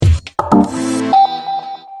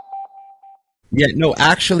Yeah, no,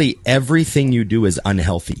 actually, everything you do is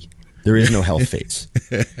unhealthy. There is no health phase.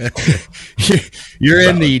 You're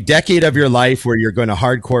in the decade of your life where you're going to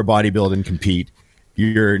hardcore bodybuild and compete.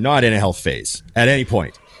 You're not in a health phase at any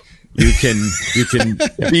point. You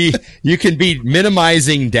can be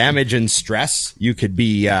minimizing damage and stress. You could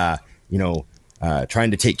be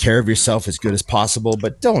trying to take care of yourself as good as possible,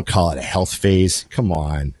 but don't call it a health phase. Come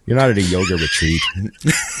on, you're not at a yoga retreat.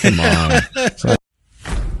 Come on.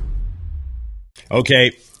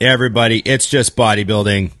 Okay, everybody, it's just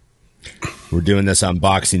bodybuilding. We're doing this on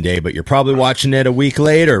Boxing Day, but you're probably watching it a week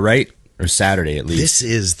later, right? Or Saturday at least. This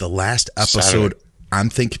is the last episode on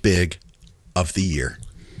Think Big of the year.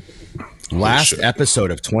 Last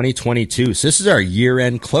episode of 2022. So this is our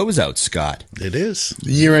year-end closeout, Scott. It is.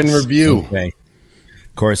 Year-end review. Okay.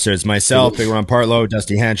 Of course, there's myself, Big Ron Partlow,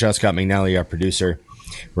 Dusty Hanshaw, Scott McNally, our producer.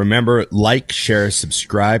 Remember, like, share,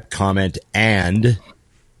 subscribe, comment, and...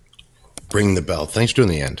 ring the bell. Thanks for doing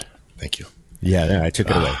the end. Thank you. Yeah, I took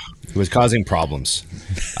it away. It was causing problems.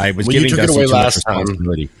 I was Well, giving you took it Dusty away too much last time.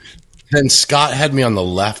 responsibility. Then Scott had me on the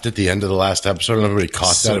left at the end of the last episode, and everybody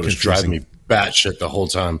caught So that. It was confusing. driving me batshit the whole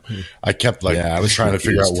time. I kept I was trying to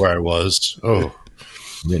figure out confused. where I was. Oh,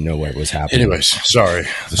 Didn't know what was happening. anyways, sorry.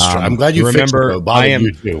 I'm glad you remember.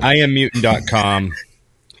 fixed it, though. I am mutant.com.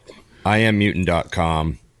 I am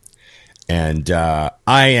mutant.com, and I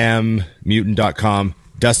am mutant.com.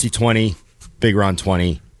 Dusty20, Big Ron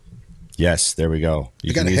 20. Yes, there we go.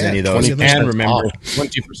 You can use any of those. 20% And remember, off.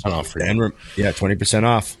 20% off for you. and 20%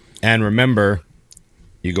 off. And remember,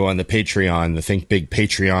 you go on the Patreon, the Think Big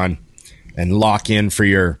Patreon, and lock in for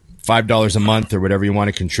your $5 a month or whatever you want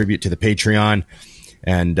to contribute to the Patreon,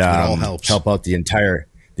 and all helps. help out the entire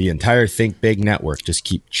Think Big network. Just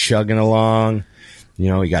keep chugging along. You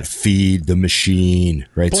know, you got to feed the machine,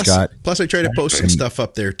 right, Scott? Plus, I try to post some stuff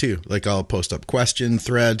up there too. Like I'll post up question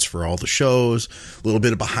threads for all the shows, a little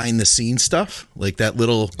bit of behind the scenes stuff, like that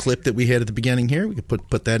little clip that we had at the beginning here. We could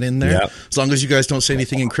put that in there. Yep. As long as you guys don't say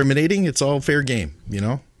anything incriminating, it's all fair game. You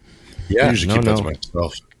know. Yeah, I usually keep that to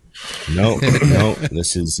myself. No.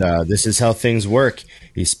 This is how things work.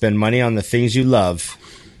 You spend money on the things you love.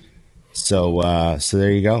 So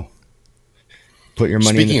there you go. Put your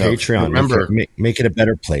money Speaking in the of, Patreon. remember- make it a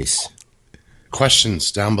better place.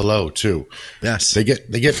 Questions down below too. Yes. They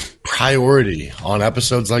get priority on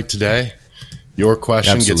episodes like today. Your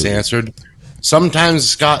question Absolutely. gets answered. Sometimes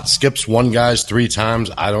Scott skips one guy's 3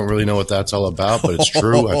 times. I don't really know what that's all about, but it's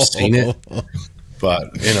true. I've seen it. But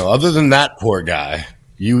other than that poor guy,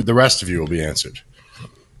 the rest of you will be answered.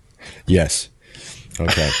 Yes.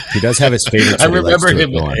 Okay. He does have his favorites. I that he likes remember to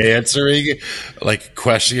him go on. answering,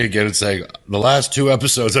 questioning again and saying, the last 2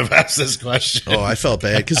 episodes I've asked this question. Oh, I felt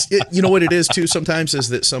bad because you know what it is too. Sometimes is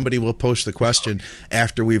that somebody will post the question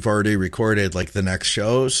after we've already recorded like the next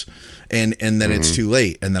shows, and then it's too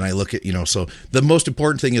late. And then I look at so the most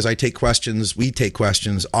important thing is we take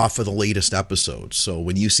questions off of the latest episodes. So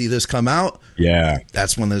when you see this come out, Yeah.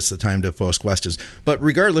 that's when it's the time to post questions. But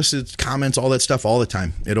regardless, it's comments, all that stuff, all the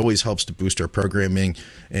time. It always helps to boost our programming.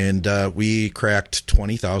 And we cracked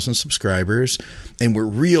 20,000 subscribers, and we're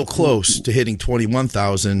real close to hitting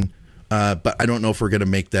 21,000. But I don't know if we're going to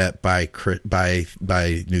make that by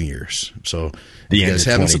New Year's. So if The you end guys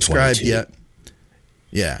of haven't subscribed 2022.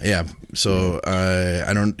 yet. Yeah. So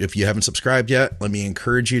if you haven't subscribed yet, let me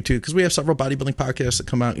encourage you to, because we have several bodybuilding podcasts that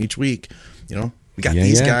come out each week. We got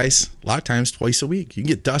these guys a lot of times twice a week. You can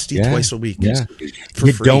get Dusty twice a week. Yeah. For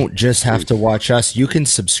You free. don't just have to watch us. You can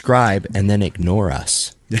subscribe and then ignore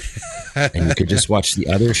us. And you could just watch the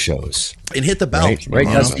other shows. And hit the bell. Right,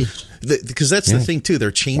 Dusty? Because that's the thing too.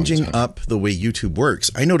 They're changing up the way YouTube works.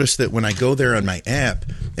 I noticed that when I go there on my app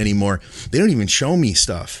anymore, they don't even show me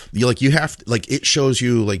stuff. It shows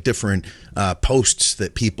you like different posts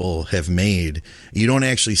that people have made. You don't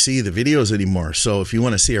actually see the videos anymore. So if you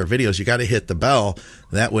want to see our videos, you got to hit the bell.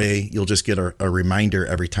 That way you'll just get a reminder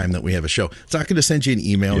every time that we have a show. It's not going to send you an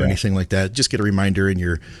email or anything like that. Just get a reminder in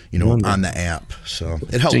your, on the app. So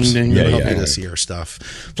it helps. Ding, ding. It'll help Yeah. you to see our stuff.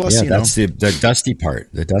 Plus, That's the Dusty part.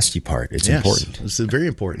 The Dusty part. It's important. It's very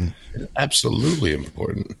important. Absolutely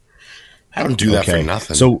important. I don't do that for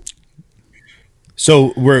nothing.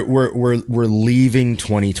 So we're leaving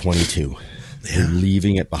 2022. We're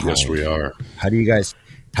leaving it behind. Yes, we are. How do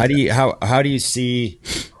you see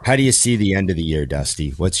the end of the year,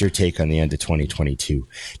 Dusty? What's your take on the end of 2022?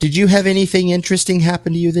 Did you have anything interesting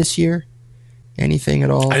happen to you this year? Anything at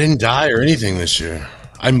all? I didn't die or anything this year.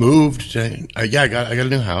 I moved. I got a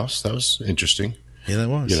new house. That was interesting. Yeah, that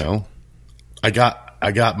was. I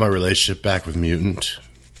got my relationship back with Mutant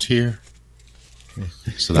here.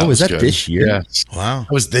 So that was that good. this year? Yeah. Wow.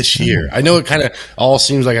 That was this year. I know it kind of all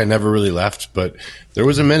seems like I never really left, but there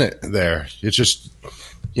was a minute there. It's just,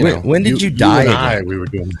 when did you die and again? we were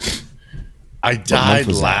doing. I died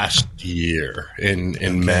was that? last year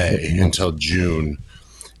in May until June.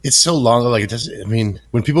 It's so long. Like it doesn't. I mean,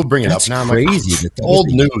 when people bring it That's up now, I'm crazy. like, that old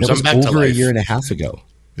was, news. That was I'm back to over a life. year and a half ago.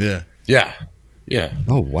 Yeah. Yeah.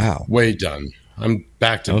 Oh wow. Way done. I'm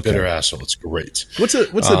back to bitter asshole. It's great. What's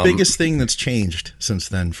the biggest thing that's changed since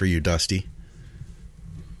then for you, Dusty?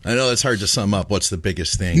 I know it's hard to sum up. What's the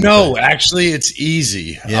biggest thing? No, actually, it's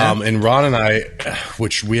easy. Yeah? And Ron and I,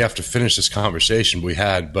 which we have to finish this conversation we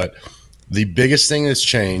had, but the biggest thing that's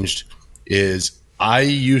changed is I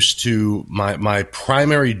used to my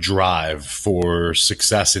primary drive for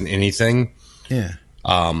success in anything. Yeah.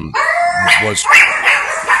 Was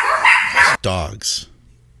Dogs.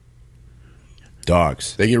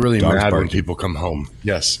 They get really Dogs mad when barking. people come home.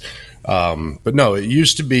 Yes. But no, it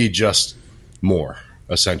used to be just more,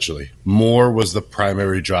 essentially. More was the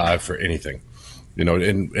primary drive for anything,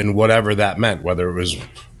 and whatever that meant, whether it was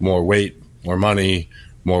more weight, more money,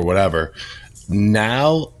 more whatever.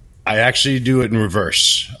 Now I actually do it in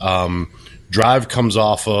reverse. Drive comes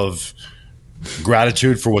off of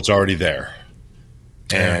gratitude for what's already there.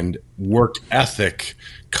 And work ethic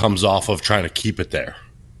comes off of trying to keep it there.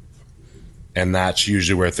 And that's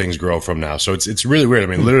usually where things grow from now. So it's really weird. I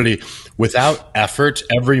mean, literally, without effort,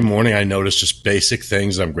 every morning I notice just basic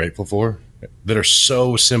things I'm grateful for that are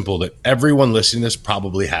so simple that everyone listening to this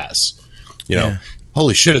probably has.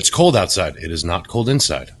 Holy shit, it's cold outside. It is not cold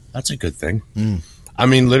inside. That's a good thing. I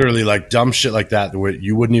mean, literally, like dumb shit like that where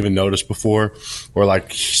you wouldn't even notice before, or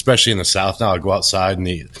like, especially in the South now, I go outside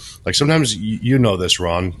and like sometimes you know this,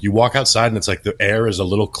 Ron. You walk outside and it's like the air is a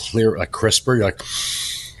little clear, like crisper. You're like,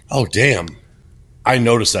 oh damn, I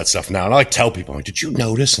notice that stuff now. And I like tell people, I'm like, did you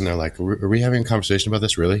notice? And they're like, are we having a conversation about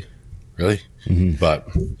this? Really? Mm-hmm. But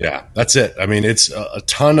yeah, that's it. I mean, it's a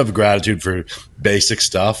ton of gratitude for basic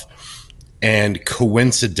stuff, and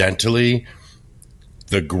coincidentally,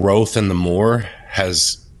 the growth and the more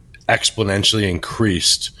has exponentially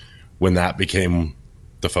increased when that became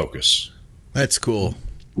the focus. That's cool.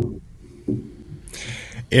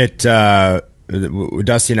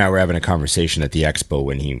 Dusty and I were having a conversation at the expo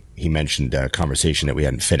when he mentioned a conversation that we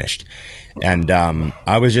hadn't finished. And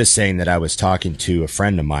I was just saying that I was talking to a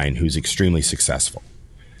friend of mine who's extremely successful.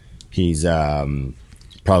 He's probably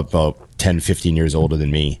about 10, 15 years older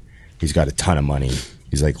than me. He's got a ton of money.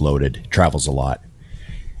 He's like loaded, travels a lot.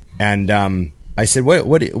 And I said,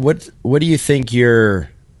 what do you think your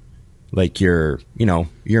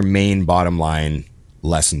main bottom line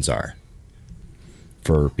lessons are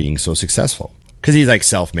for being so successful? Because he's like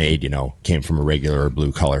self-made, came from a regular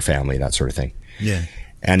blue collar family, that sort of thing. Yeah.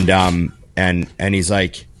 And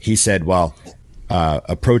he said, well,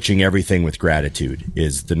 approaching everything with gratitude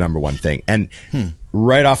is the number one thing. And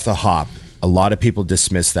right off the hop, a lot of people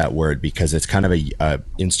dismiss that word because it's kind of a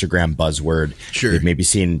Instagram buzzword. Sure. They've maybe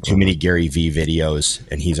seen too many Gary Vee videos,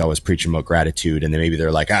 and he's always preaching about gratitude. And then maybe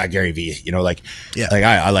they're like, Gary Vee,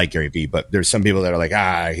 I like Gary Vee, but there's some people that are like,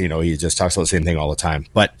 he just talks about the same thing all the time.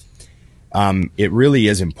 But it really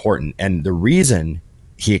is important. And the reason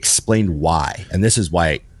he explained why, and this is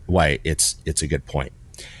why it's a good point.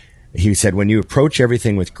 He said, when you approach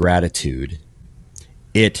everything with gratitude,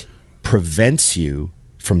 it prevents you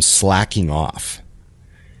from slacking off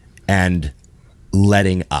and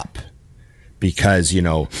letting up, because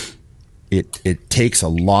it takes a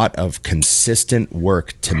lot of consistent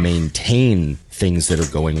work to maintain things that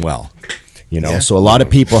are going well. So a lot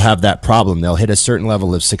of people have that problem. They'll hit a certain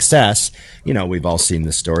level of success. We've all seen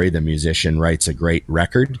the story. The musician writes a great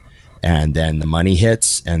record, and then the money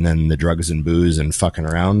hits, and then the drugs and booze and fucking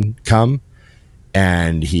around come,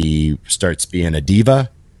 and he starts being a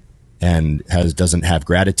diva and doesn't have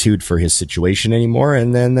gratitude for his situation anymore,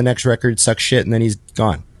 and then the next record sucks shit, and then he's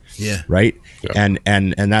gone. Yeah. Right. Yeah.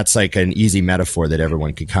 And that's like an easy metaphor that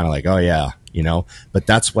everyone could kind of like, oh yeah, but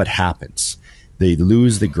that's what happens. They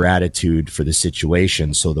lose the gratitude for the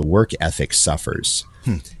situation, so the work ethic suffers.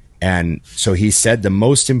 And so he said the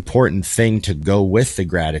most important thing to go with the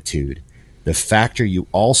gratitude, the factor you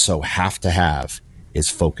also have to have, is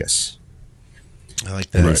focus. I like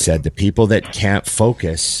that. And he said the people that can't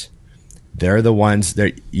focus, they're the ones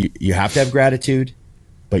that you have to have gratitude,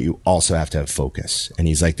 but you also have to have focus. And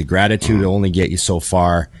he's like, the gratitude will only get you so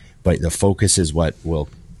far, but the focus is what will,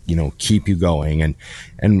 keep you going.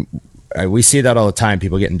 And we see that all the time.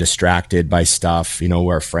 People getting distracted by stuff,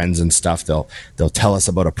 our friends and stuff, they'll tell us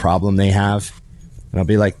about a problem they have. And I'll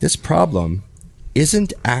be like, this problem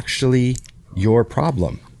isn't actually your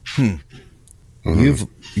problem.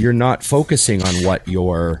 you're not focusing on what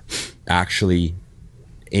you're actually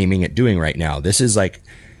aiming at doing right now. This is like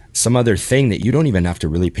some other thing that you don't even have to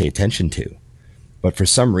really pay attention to. But for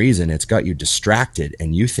some reason, it's got you distracted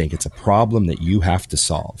and you think it's a problem that you have to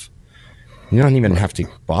solve. You don't even have to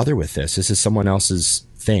bother with this. This is someone else's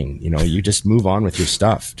thing. You know, you just move on with your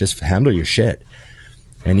stuff. Just handle your shit.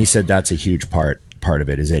 And he said that's a huge part of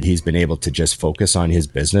it, is that he's been able to just focus on his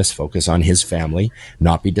business, focus on his family,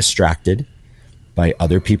 not be distracted by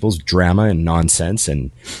other people's drama and nonsense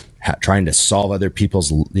and trying to solve other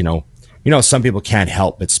people's, you know, some people can't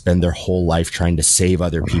help but spend their whole life trying to save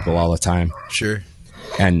other people all the time. Sure.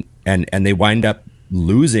 And they wind up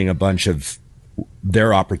losing a bunch of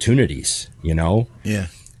their opportunities, you know? Yeah.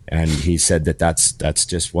 And he said that's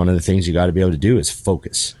just one of the things you got to be able to do is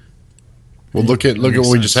focus. Well, look at what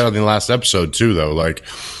we just had on the last episode too, though. Like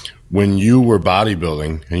when you were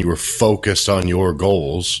bodybuilding and you were focused on your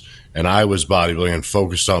goals, and I was bodybuilding and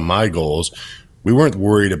focused on my goals, we weren't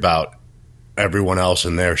worried about everyone else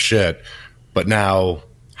and their shit. But now,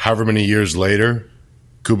 however many years later,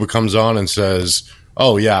 Kuba comes on and says,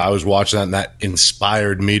 oh yeah, I was watching that and that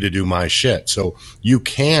inspired me to do my shit. So you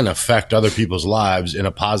can affect other people's lives in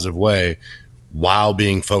a positive way while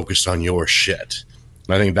being focused on your shit.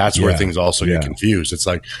 And I think that's where things also get confused. It's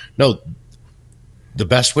like, no, the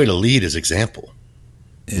best way to lead is example.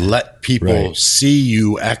 Yeah. Let people see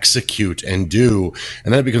you execute and do.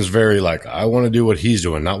 And then it becomes very like, I want to do what he's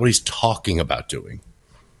doing, not what he's talking about doing.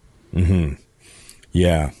 Mm-hmm.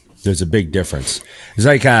 Yeah. There's a big difference. It's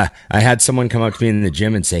like I had someone come up to me in the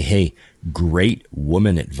gym and say, hey, great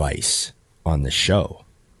woman advice on the show.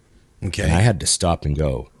 Okay. And I had to stop and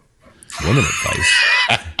go, woman advice?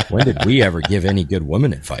 When did we ever give any good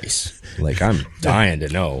woman advice? Like, I'm dying to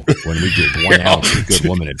know when we give 1 ounce of good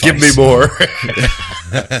woman advice. Give me more.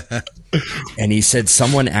 And he said,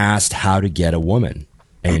 someone asked how to get a woman.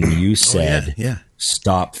 And you said,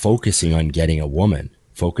 stop focusing on getting a woman.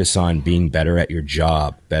 Focus on being better at your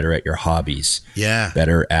job, better at your hobbies,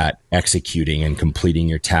 better at executing and completing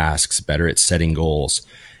your tasks, better at setting goals.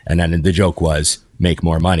 And then the joke was make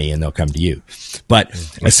more money and they'll come to you. But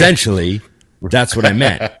essentially, that's what I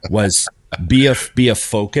meant was be a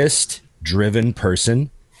focused, driven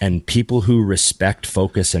person, and people who respect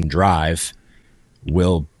focus and drive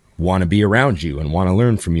will want to be around you and want to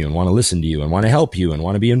learn from you and want to listen to you and want to help you and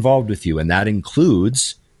want to be involved with you. And that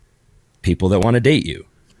includes people that want to date you.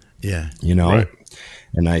 Yeah. You know? Right.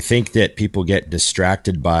 And I think that people get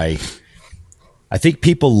distracted by, I think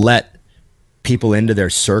people let people into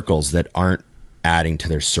their circles that aren't adding to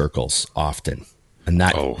their circles often. And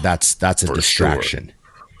that's a distraction.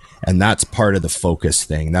 Sure. And that's part of the focus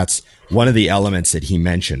thing. That's one of the elements that he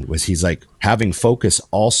mentioned was he's like, having focus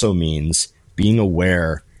also means being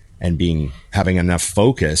aware and having enough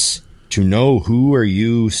focus to know who are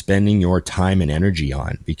you spending your time and energy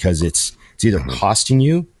on, because it's either costing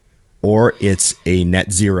you or it's a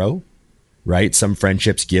net zero, right? Some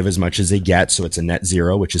friendships give as much as they get, so it's a net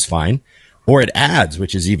zero, which is fine. Or it adds,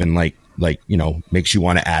 which is even like, you know, makes you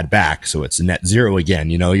want to add back. So it's a net zero again.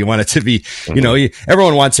 You know, you want it to be, you know,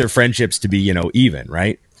 everyone wants their friendships to be, you know, even,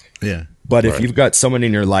 right? Yeah. But if you've got someone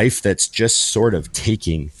in your life that's just sort of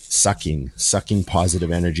sucking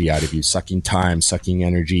positive energy out of you, sucking time, sucking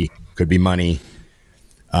energy, could be money.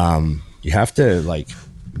 You have to like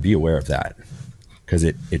be aware of that, because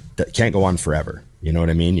it can't go on forever. You know what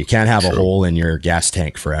I mean? You can't have a hole in your gas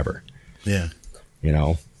tank forever. Yeah. You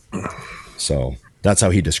know? So that's how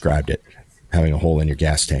he described it, having a hole in your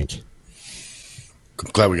gas tank. I'm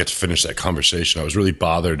glad we got to finish that conversation. I was really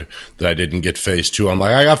bothered that I didn't get phase 2. I'm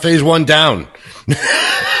like, I got phase 1 down.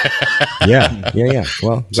 Yeah.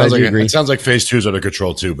 Well, it sounds like phase 2 is under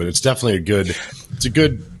control too, but it's definitely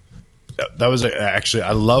actually,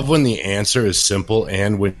 I love when the answer is simple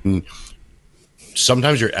and when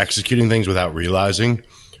sometimes you're executing things without realizing,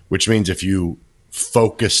 which means if you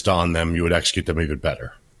focused on them, you would execute them even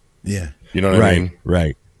better. Yeah. You know what I mean?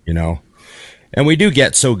 Right. You know, and we do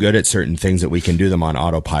get so good at certain things that we can do them on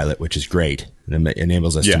autopilot, which is great. And it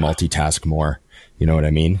enables us to multitask more. You know what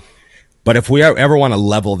I mean? But if we ever want to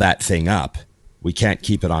level that thing up, we can't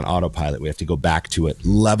keep it on autopilot. We have to go back to it,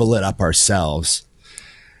 level it up ourselves.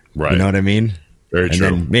 Right. You know what I mean? Very true.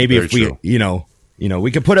 And then maybe if we, you know,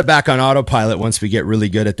 we could put it back on autopilot once we get really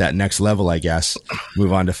good at that next level, I guess.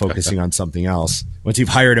 Move on to focusing on something else. Once you've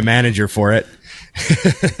hired a manager for it.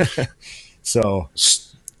 So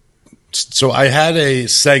I had a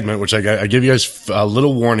segment, which I give you guys a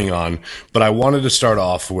little warning on, but I wanted to start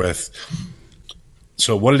off with,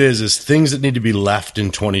 so what it is things that need to be left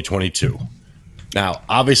in 2022. Now,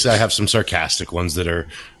 obviously I have some sarcastic ones that are,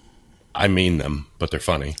 I mean them, but they're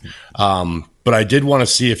funny. But I did want to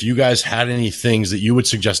see if you guys had any things that you would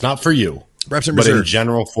suggest, not for you, Reps and but in reserves.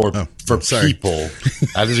 general for sorry. people.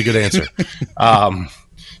 That is a good answer.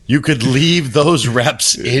 You could leave those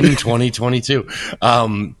reps in 2022.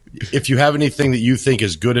 If you have anything that you think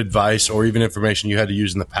is good advice or even information you had to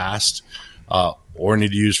use in the past or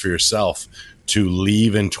need to use for yourself to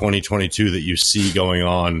leave in 2022 that you see going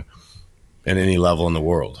on at any level in the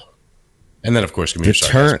world. And then, of course, give me your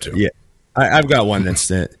sarcasm too. Yeah, I've got one that's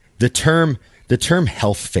the term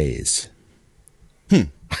health phase. You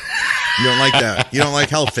don't like that. You don't like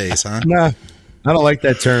health phase, huh? No, I don't like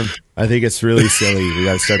that term. I think it's really silly. We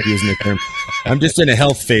got to start using the term. I'm just in a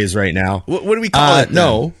health phase right now. What do we call it?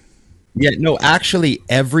 No. Yeah, no, actually,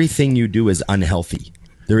 everything you do is unhealthy.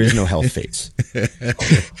 There is no health phase.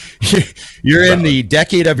 You're in the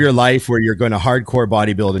decade of your life where you're going to hardcore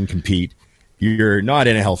bodybuild and compete. You're not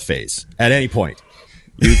in a health phase at any point.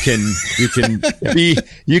 You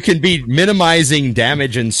can be minimizing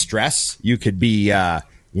damage and stress. You could be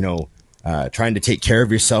trying to take care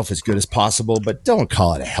of yourself as good as possible, but don't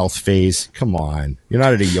call it a health phase. Come on. You're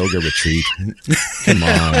not at a yoga retreat. Come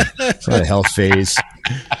on. It's not a health phase.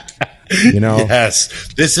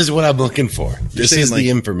 Yes, this is what I'm looking for. This is the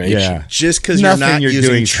information. Yeah. Just because you're not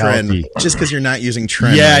using trend. Just because you're not using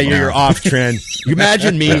trend. Yeah, right you're now. off trend.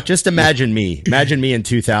 Imagine me. Just imagine me. Imagine me in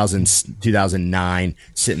 2009,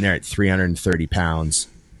 sitting there at 330 pounds.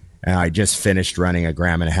 And I just finished running 1.5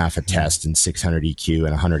 grams a test and 600 EQ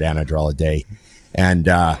and 100 Anadrol a day. And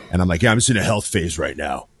I'm like, yeah, I'm just in a health phase right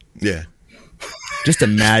now. Yeah. Just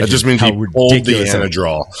imagine That just means how you pulled the ridiculous.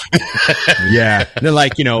 Anadrol. Yeah. And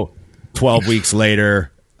then 12 weeks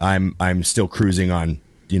later, I'm still cruising on,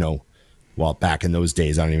 back in those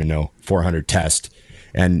days, I don't even know, 400 test.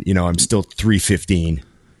 And, I'm still 315. I'm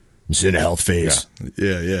just in a health phase.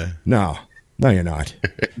 Yeah. No, you're not.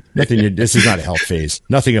 This is not a health phase.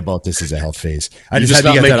 Nothing about this is a health phase. I just had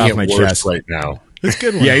to get that off my chest right now. That's a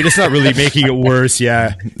good one. Yeah, you're just not really making it worse.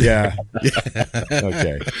 Yeah.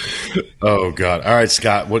 Okay. Oh God. All right,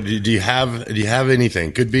 Scott. What do you have? Do you have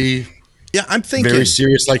anything? Could be Yeah, I'm thinking very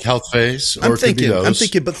serious, like health phase. Or I'm it could be thinking. those. I'm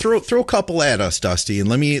thinking. But throw a couple at us, Dusty, and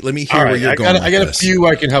let me hear All where right, you're going. I got a with this. few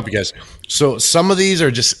I can help you guys. So some of these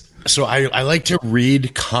are just. So I like to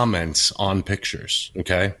read comments on pictures.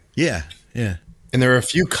 Okay. Yeah. And there are a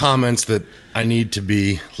few comments that I need to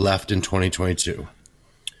be left in 2022.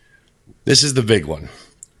 This is the big one.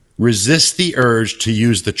 Resist the urge to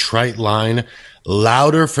use the trite line,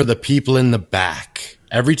 louder for the people in the back.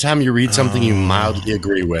 Every time you read something you mildly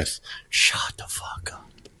agree with, shut the fuck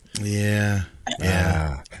up. Yeah.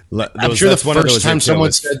 I'm sure the first time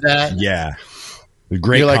someone said that, Yeah.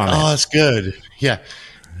 Great you're like, comment. oh, that's good. Yeah.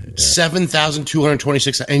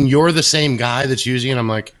 7,226. And you're the same guy that's using it. I'm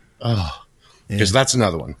like, oh. Because that's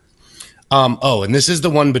another one. And this is the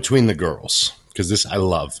one between the girls, because this I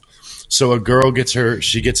love. So a girl gets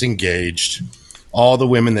engaged. All the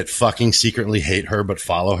women that fucking secretly hate her but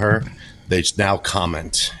follow her, they now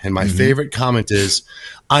comment. And my favorite comment is,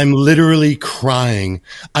 I'm literally crying.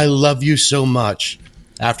 I love you so much.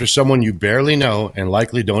 After someone you barely know and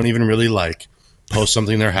likely don't even really like post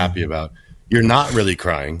something they're happy about. You're not really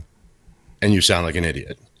crying, and you sound like an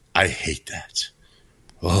idiot. I hate that.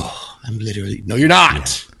 Oh, I'm literally... No, you're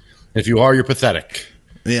not. If you are, you're pathetic.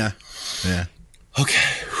 Yeah. Okay.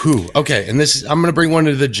 Okay, and I'm going to bring one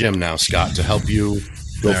to the gym now, Scott, to help you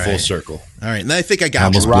go full circle. All right. And I think I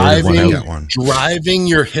got you. Driving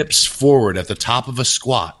your hips forward at the top of a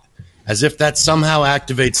squat as if that somehow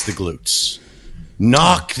activates the glutes.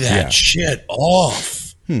 Knock that shit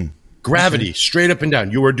off. Gravity, straight up and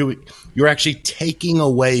down. You're actually taking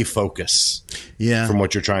away focus from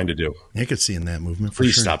what you're trying to do. I could see in that movement. For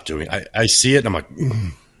Please sure. stop doing it. I see it and I'm like,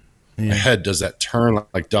 my head does that turn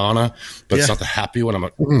like Donna, but it's not the happy one. I'm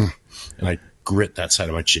like, and I grit that side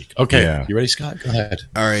of my cheek. Okay. You ready, Scott? Go ahead.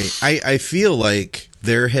 All right. I feel like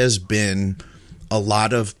there has been a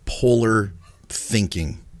lot of polar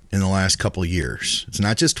thinking in the last couple of years. It's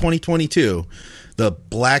not just 2022. The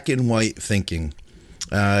black and white thinking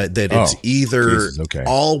that it's either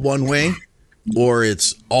all one way or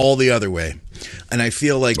it's all the other way. And I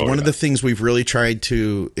feel like one of the things we've really tried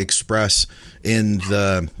to express in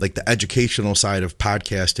the educational side of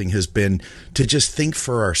podcasting has been to just think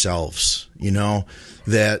for ourselves,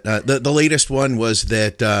 that the latest one was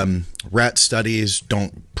that rat studies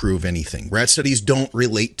don't prove anything. Rat studies don't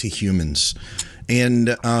relate to humans. And,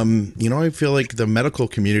 I feel like the medical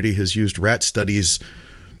community has used rat studies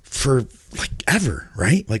for ever,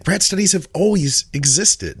 right? Like rat studies have always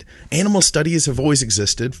existed. Animal studies have always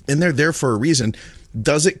existed, and they're there for a reason.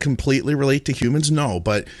 Does it completely relate to humans? No,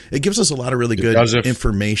 but it gives us a lot of really good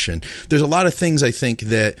information. There's a lot of things I think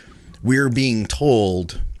that we're being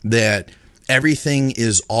told that everything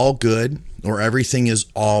is all good or everything is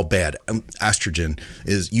all bad. Estrogen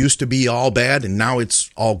used to be all bad and now it's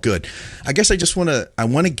all good. I guess I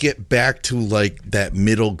want to get back to like that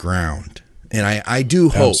middle ground. And I do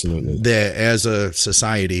hope that as a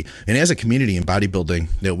society and as a community in bodybuilding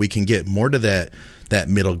that we can get more to that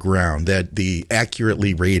middle ground, that the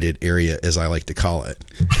accurately rated area, as I like to call it.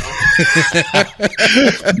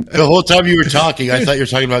 The whole time you were talking, I thought you were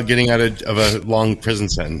talking about getting out of a long prison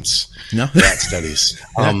sentence. No. Rat studies.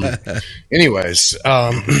 Anyways,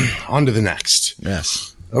 on to the next.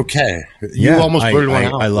 Yes. Okay. You almost blurted one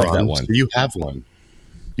out. I love Ron. that one. So you have one.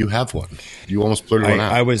 You almost blurted one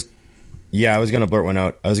out. I was going to blurt one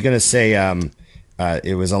out. I was going to say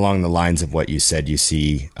it was along the lines of what you said. You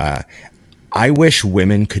see, I wish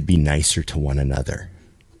women could be nicer to one another.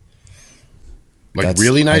 Like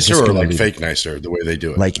really nicer or like fake nicer, the way they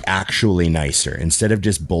do it? Like actually nicer instead of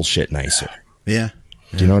just bullshit nicer. Yeah.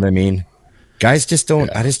 Do you know what I mean? Guys just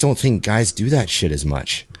don't, I just don't think guys do that shit as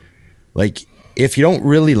much. Like, if you don't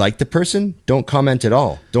really like the person, don't comment at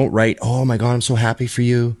all. Don't write, oh my God, I'm so happy for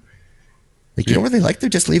you. Like, you don't really like them,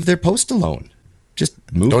 just leave their post alone. Just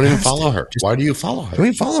move. Don't even follow her. Why do you follow her? Don't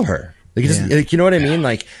even follow her. Like, like, you know what I mean?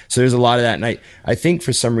 Like, so there's a lot of that. And I think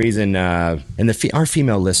for some reason, and our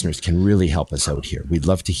female listeners can really help us out here. We'd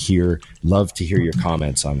love to hear your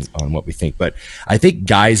comments on what we think. But I think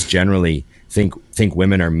guys generally think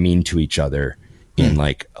women are mean to each other in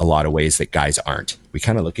like a lot of ways that guys aren't. We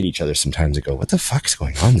kind of look at each other sometimes and go, what the fuck's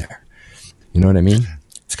going on there? You know what I mean?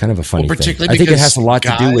 It's kind of a funny thing. I think it has a lot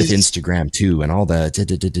to do with Instagram too and all the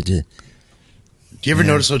Do you ever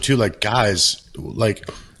notice though too, like guys, like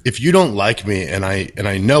if you don't like me and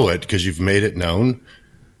I know it because you've made it known,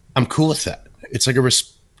 I'm cool with that. It's like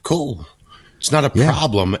cool. It's not a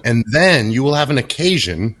problem. And then you will have an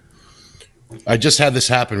occasion. I just had this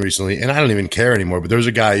happen recently, and I don't even care anymore, but there was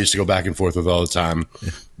a guy I used to go back and forth with all the time.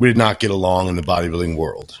 We did not get along in the bodybuilding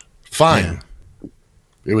world. Fine. Yeah.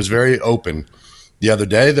 It was very open. The other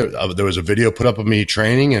day, there was a video put up of me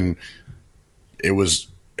training, and it was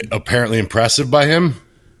apparently impressive by him.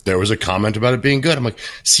 There was a comment about it being good. I'm like,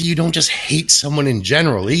 see, you don't just hate someone in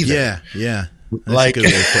general either. Yeah. That's like,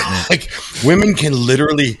 like women can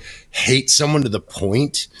literally hate someone to the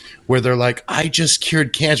point where they're like, I just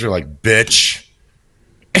cured cancer. Like, bitch.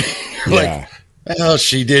 Like, well,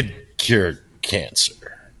 she did cure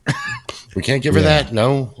cancer. We can't give her that?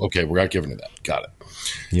 No? Okay, we're not giving her that. Got it.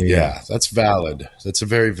 Yeah, that's valid. That's a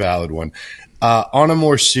very valid one. On a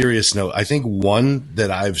more serious note, I think one that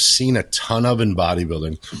I've seen a ton of in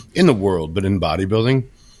bodybuilding, in the world, but in bodybuilding,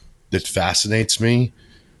 that fascinates me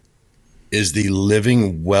is the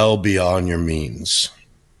living well beyond your means.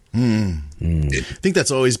 I think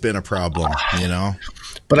that's always been a problem, you know?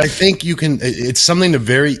 But I think it's something to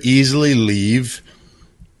very easily leave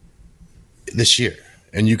this year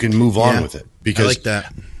and you can move on with it. Because I like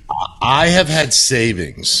that. I have had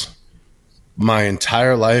savings my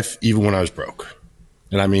entire life, even when I was broke.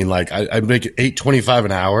 And I mean, like, I make $8.25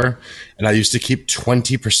 an hour, and I used to keep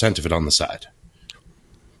 20% of it on the side.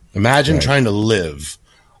 Imagine trying to live.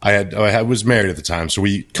 I was married at the time, so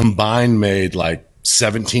we combined made like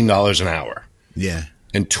 $17 an hour. Yeah.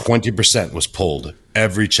 And 20% was pulled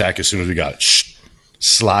every check as soon as we got it.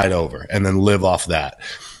 Slide over and then live off that.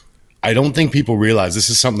 I don't think people realize this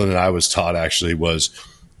is something that I was taught actually was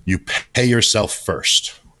you pay yourself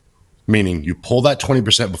first. Meaning you pull that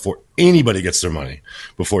 20% before anybody gets their money,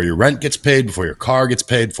 before your rent gets paid, before your car gets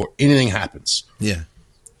paid, before anything happens. Yeah.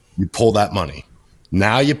 You pull that money.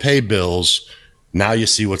 Now you pay bills. Now you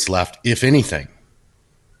see what's left, if anything.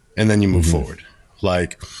 And then you move forward.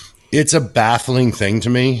 Like, it's a baffling thing to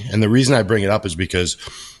me. And the reason I bring it up is because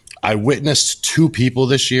I witnessed 2 people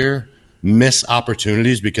this year miss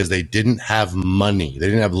opportunities because they didn't have money. They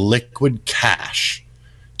didn't have liquid cash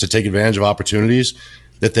to take advantage of opportunities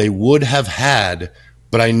that they would have had,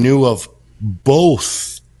 but I knew of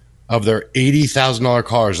both of their $80,000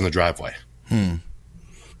 cars in the driveway.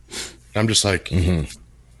 I'm just like,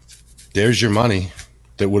 there's your money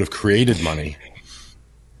that would have created money.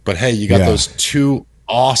 But hey, you got those 2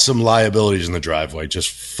 awesome liabilities in the driveway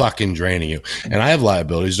just fucking draining you. And I have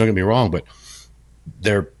liabilities, don't get me wrong, but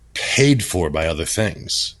they're paid for by other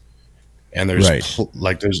things. And there's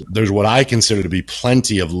there's what I consider to be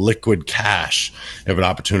plenty of liquid cash if an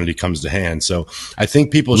opportunity comes to hand. So I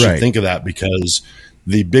think people should think of that, because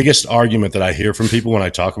the biggest argument that I hear from people when I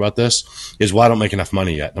talk about this is, well, I don't make enough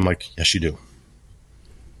money yet. And I'm like, yes, you do.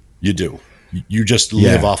 You do. You just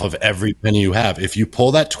live off of every penny you have. If you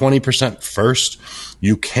pull that 20% first,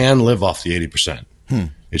 you can live off the 80%.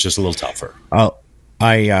 It's just a little tougher.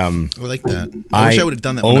 I like that. I wish I would have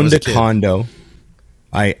done that when I owned was a a kid. condo.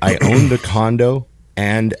 I owned a condo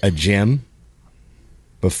and a gym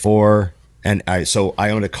before, and I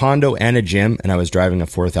owned a condo and a gym, and I was driving a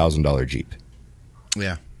 $4,000 Jeep.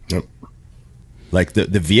 Yeah. Yep. Like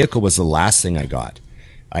the vehicle was the last thing I got.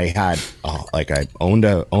 I had I owned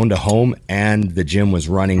a home, and the gym was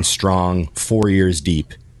running strong 4 years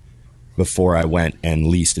deep before I went and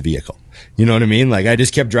leased a vehicle. You know what I mean? Like I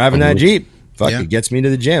just kept driving that Jeep. Fuck, Yeah. it gets me to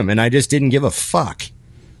the gym, and I just didn't give a fuck.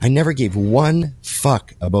 I never gave one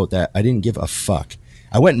fuck about that. I didn't give a fuck.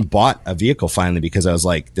 I went and bought a vehicle finally because I was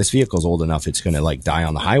like, this vehicle's old enough; it's going to like die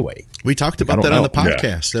on the highway. We talked I about don't that on know. the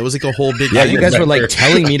podcast. That was like a whole big Yeah, thing. you guys were like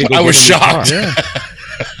telling me to go. I get was a new car.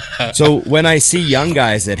 shocked. So when I see young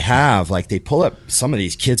guys that have like they pull up, some of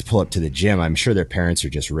these kids pull up to the gym. I'm sure their parents are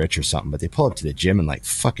just rich or something, but they pull up to the gym and like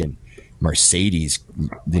fucking Mercedes,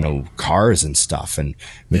 cars and stuff. And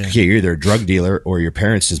okay, you're either a drug dealer or your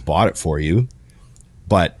parents just bought it for you.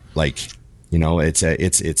 But like,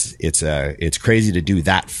 it's crazy to do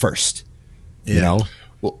that first. You know,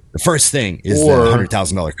 the first thing is the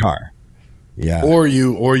 $100,000 car. Yeah. Or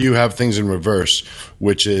you have things in reverse,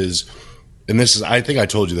 which is, and this is, I think I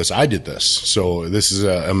told you this, I did this. So this is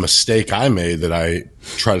a mistake I made that I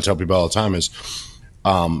try to tell people all the time is,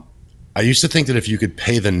 I used to think that if you could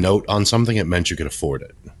pay the note on something, it meant you could afford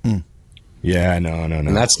it. Yeah, no.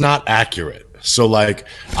 And that's not accurate. So like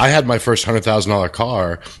I had my first $100,000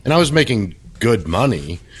 car and I was making good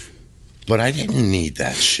money, but I didn't need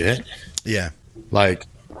that shit. Yeah. Like,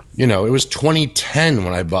 it was 2010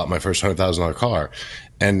 when I bought my first $100,000 car.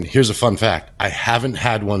 And here's a fun fact. I haven't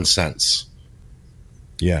had one since.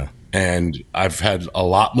 Yeah. And I've had a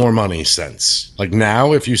lot more money since. Like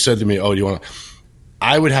now, if you said to me, oh, do you want to,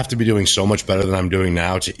 I would have to be doing so much better than I'm doing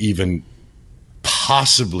now to even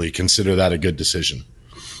possibly consider that a good decision.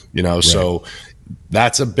 So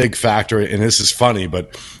that's a big factor. And this is funny,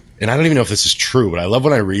 and I don't even know if this is true, but I love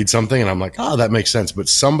when I read something and I'm like, oh, that makes sense.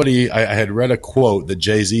 But I had read a quote that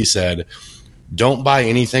Jay-Z said, don't buy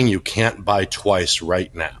anything you can't buy twice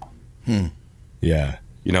right now. Yeah.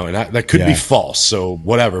 And that could be false. So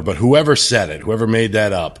whatever. But whoever said it, whoever made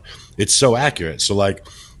that up, it's so accurate. So like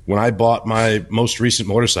when I bought my most recent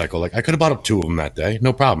motorcycle, like I could have bought up 2 of them that day,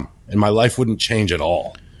 no problem. And my life wouldn't change at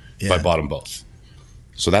all if I bought them both.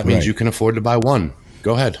 So that means you can afford to buy one.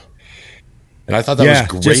 Go ahead. And I thought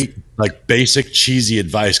that was great, like basic cheesy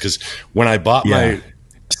advice. Because when I bought my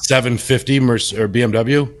 750 or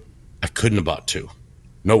BMW, I couldn't have bought 2.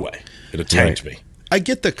 No way. It'd have tanked me. I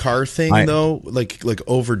get the car thing though, like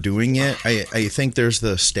overdoing it. I think there's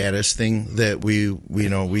the status thing that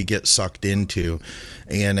we get sucked into,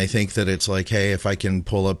 and I think that it's like, hey, if I can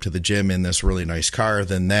pull up to the gym in this really nice car,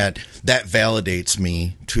 then that validates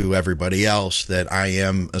me to everybody else that I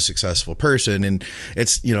am a successful person, and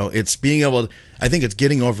it's being able to, I think it's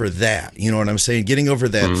getting over that. You know what I'm saying? Getting over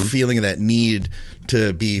that feeling of that need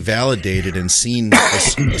to be validated and seen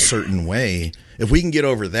a certain way. If we can get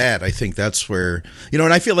over that, I think that's where, and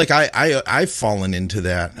I feel like I've fallen into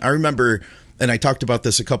that. I remember, and I talked about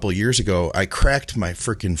this a couple of years ago, I cracked my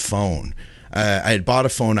freaking phone. I had bought a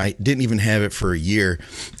phone. I didn't even have it for a year,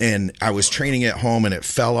 and I was training at home, and it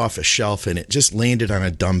fell off a shelf, and it just landed on a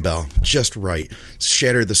dumbbell just right,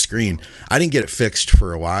 shattered the screen. I didn't get it fixed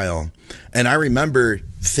for a while, and I remember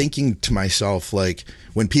thinking to myself, like,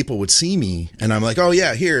 when people would see me, and I'm like, oh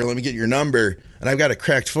yeah, here, let me get your number, and I've got a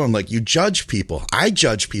cracked phone. Like, you judge people. I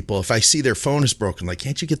judge people if I see their phone is broken. Like,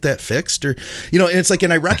 can't you get that fixed? Or, and it's like,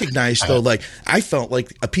 and I recognize though, like, I felt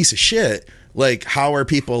like a piece of shit. Like, how are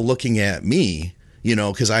people looking at me?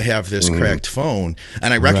 Because I have this cracked phone,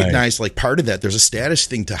 and I recognize like part of that. There's a status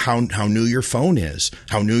thing to how new your phone is,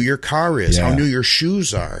 how new your car is, how new your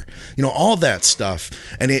shoes are, all that stuff.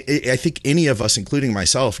 And I think any of us, including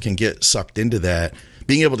myself, can get sucked into that.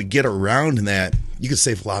 Being able to get around that, you could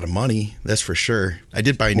save a lot of money. That's for sure. I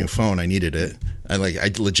did buy a new phone. I needed it. I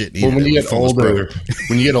legit needed it. When you get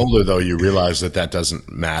older, though, you realize that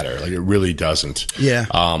doesn't matter. Like, it really doesn't. Yeah.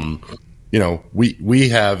 We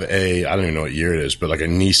have I don't even know what year it is, but like a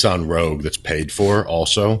Nissan Rogue that's paid for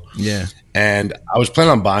also. Yeah. And I was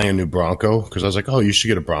planning on buying a new Bronco because I was like, oh, you should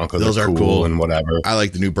get a Bronco. Those They're are cool and whatever. I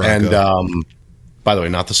like the new Bronco. And by the way,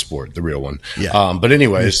 not the Sport, the real one. Yeah. But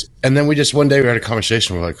anyways, and then one day we had a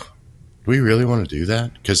conversation. We're like, do we really want to do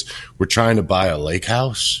that? Because we're trying to buy a lake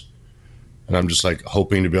house. And I'm just like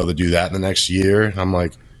hoping to be able to do that in the next year. And I'm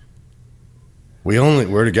like,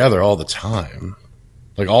 we're together all the time.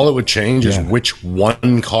 Like, all it would change is which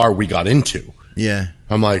one car we got into. Yeah.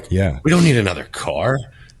 I'm like, we don't need another car.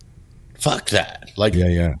 Fuck that. Like,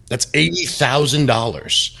 that's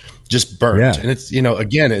 $80,000 just burnt. Yeah. And it's,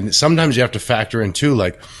 again, and sometimes you have to factor in too,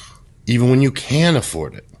 like, even when you can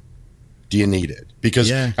afford it, do you need it?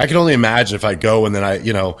 Because I can only imagine if I go and then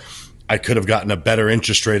I could have gotten a better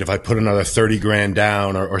interest rate if I put another 30 grand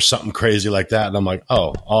down or something crazy like that. And I'm like,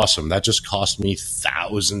 oh, awesome. That just cost me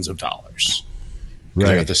thousands of dollars.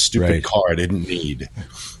 Right. I got this stupid car I didn't need,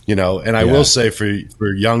 and I will say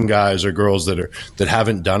for young guys or girls that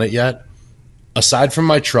haven't done it yet, aside from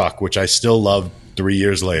my truck, which I still love 3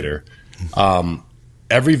 years later,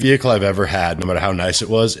 every vehicle I've ever had, no matter how nice it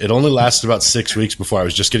was, it only lasted about 6 weeks before I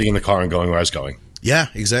was just getting in the car and going where I was going. Yeah,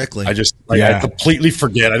 exactly. I just I completely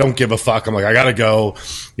forget. I don't give a fuck. I'm like, I gotta go.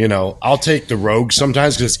 I'll take the Rogue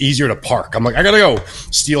sometimes because it's easier to park. I'm like, I gotta go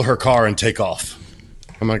steal her car and take off.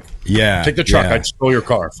 I'm like, take the truck. I'd steal your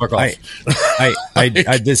car. Fuck off. I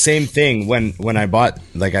the same thing when I bought,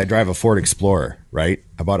 like, I drive a Ford Explorer, right?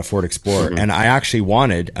 I bought a Ford Explorer, and I actually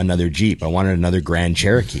wanted another Jeep. I wanted another Grand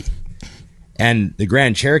Cherokee, and the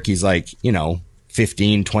Grand Cherokee's like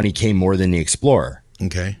 15, 20K more than the Explorer.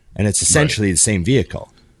 Okay. And it's essentially the same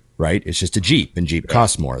vehicle, right? It's just a Jeep, and Jeep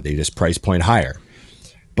costs more. They just price point higher.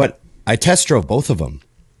 But I test drove both of them,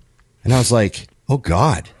 and I was like, oh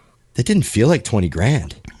God, that didn't feel like 20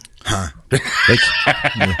 grand. Huh. Like,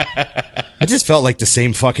 I just felt like the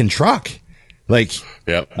same fucking truck. Like,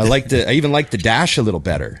 I even liked the dash a little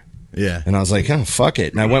better. Yeah. And I was like, oh, fuck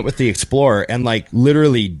it. And I went with the Explorer, and like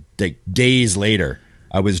literally like days later,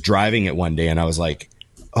 I was driving it one day, and I was like,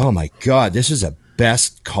 oh my God, this is a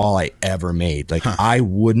best call I ever made. Like, I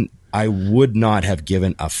would not have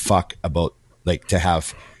given a fuck about, like, to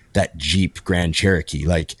have that Jeep Grand Cherokee.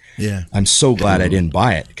 Like, I'm so glad I didn't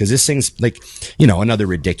buy it, because this thing's like, another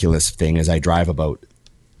ridiculous thing is I drive about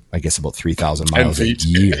 3,000 miles a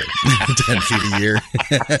year. 10 feet a year.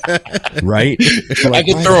 Right? So, like,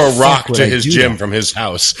 I could throw a rock to his gym from his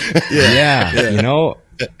house.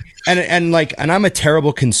 And I'm a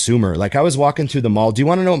terrible consumer. Like, I was walking through the mall. Do you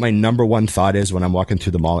want to know what my number one thought is when I'm walking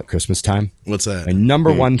through the mall at Christmas time? What's that? My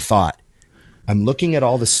number one thought. I'm looking at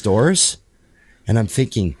all the stores, and I'm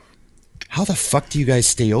thinking, how the fuck do you guys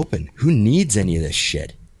stay open? Who needs any of this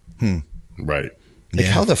shit? Right. Like,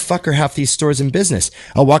 how the fuck are half these stores in business?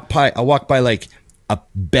 I'll walk by like a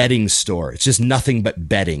bedding store. It's just nothing but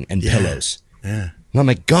bedding and pillows. Yeah. And I'm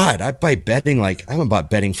like, God, I buy bedding. Like, I haven't bought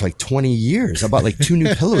bedding for like 20 years. I bought like 2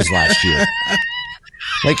 new pillows last year.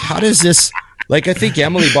 Like, how does this, like, I think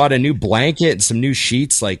Emily bought a new blanket and some new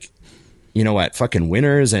sheets, like, at fucking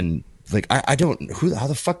Winners. And like, I don't, how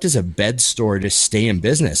the fuck does a bed store just stay in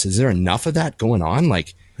business? Is there enough of that going on?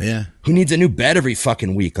 Like, who needs a new bed every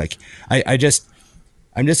fucking week? Like, I'm just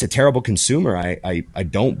a terrible consumer. I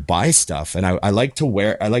don't buy stuff, and I like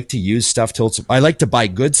to use stuff I like to buy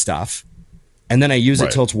good stuff, and then I use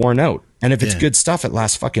it till it's worn out. And if it's good stuff, it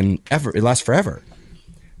lasts it lasts forever.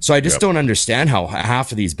 So I just don't understand how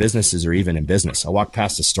half of these businesses are even in business. I walk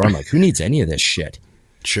past the store, I'm like, who needs any of this shit?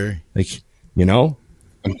 Sure. Like,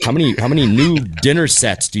 how many new dinner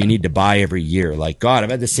sets do you need to buy every year? Like, God,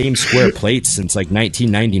 I've had the same square plates since like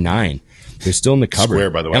 1999. They're still in the cupboard.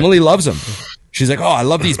 Square, by the way. Emily loves them. She's like, oh, I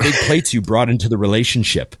love these big plates you brought into the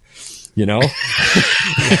relationship. 3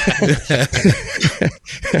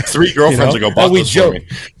 girlfriends ago bought those for me.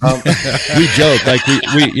 We joke, like,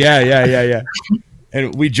 yeah.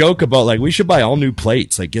 And we joke about, like, we should buy all new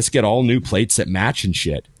plates. Like, just get all new plates that match and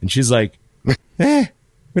shit. And she's like, we don't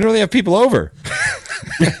really have people over.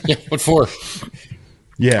 What for?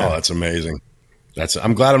 Yeah. Oh, that's amazing.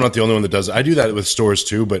 I'm glad I'm not the only one that does it. I do that with stores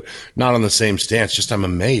too, but not on the same stance. Just I'm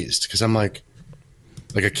amazed because I'm like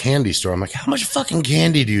a candy store. I'm like, how much fucking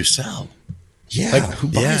candy do you sell? Yeah, like, who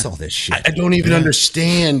buys all this shit? I don't even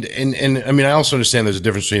understand. And I mean, I also understand there's a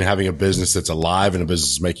difference between having a business that's alive and a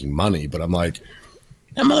business that's making money. But I'm like,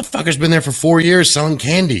 that motherfucker's been there for 4 years selling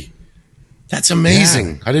candy. That's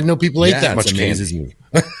amazing. Yeah. I didn't know people ate that much candy. Me.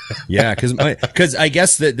 Yeah, because I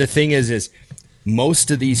guess the thing is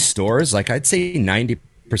most of these stores, like I'd say 90%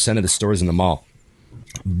 of the stores in the mall,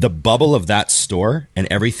 the bubble of that store and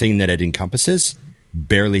everything that it encompasses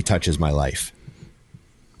barely touches my life.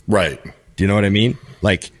 Right. Do you know what I mean?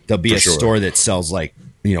 Like, there'll be a store that sells, like,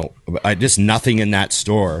 just nothing in that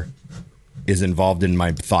store is involved in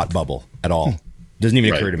my thought bubble at all. Doesn't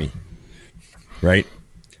even occur to me. Right.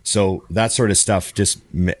 So that sort of stuff just,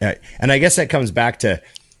 and I guess that comes back to,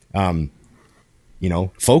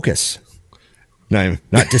 focus. No,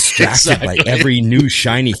 not distracted by every new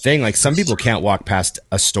shiny thing. Like, some people can't walk past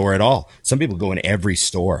a store at all. Some people go in every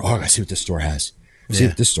store. Oh, I see what this store has. See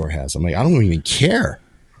what this store has. I'm like, I don't even care.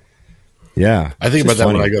 Yeah. I think about that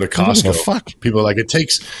when I go to Costco. Fuck. People are like, it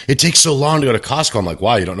takes so long to go to Costco. I'm like,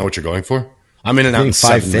 why? You don't know what you're going for? I'm in and out in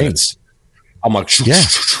 5 things. I'm like,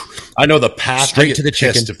 I know the path. Straight I get to the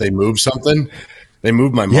chicken. pissed if they move something. They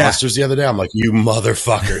moved my monsters the other day. I'm like, you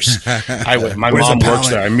motherfuckers. My Where's mom the works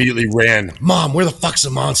pallet? there. I immediately ran. Mom, where the fuck's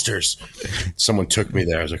the monsters? Someone took me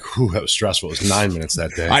there. I was like, whew, that was stressful. It was 9 minutes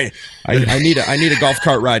that day. I need a golf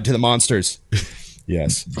cart ride to the monsters.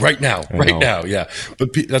 Yes. Right now. Yeah. But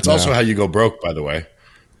that's also how you go broke, by the way.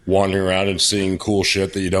 Wandering around and seeing cool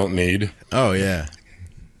shit that you don't need. Oh, yeah.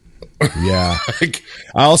 Yeah. Like,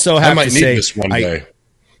 I also have might to need say, this one day.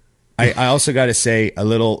 I also got to say a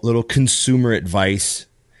little consumer advice.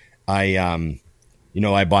 I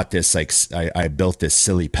bought this, I built this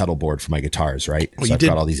silly pedal board for my guitars, right? Oh, so I've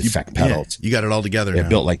got all these effect pedals. Yeah, you got it all together. I now.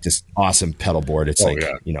 built like this awesome pedal board. It's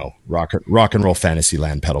rock and roll fantasy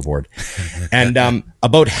land pedal board. And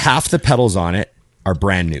about half the pedals on it are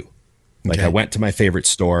brand new. Like Okay. I went to my favorite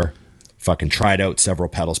store, fucking tried out several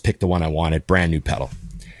pedals, picked the one I wanted, brand new pedal.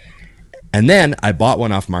 And then I bought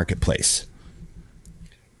one off Marketplace.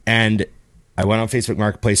 And I went on Facebook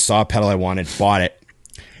Marketplace, saw a pedal I wanted, bought it.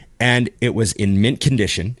 And it was in mint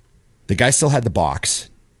condition. The guy still had the box.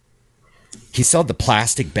 He still had the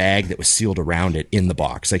plastic bag that was sealed around it in the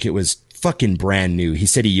box. Like it was fucking brand new. He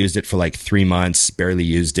said he used it for like 3 months, barely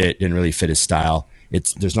used it, didn't really fit his style.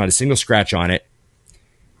 There's not a single scratch on it.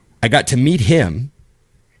 I got to meet him.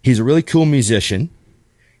 He's a really cool musician.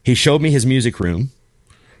 He showed me his music room.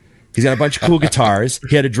 He's got a bunch of cool guitars.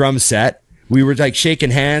 He had a drum set. We were like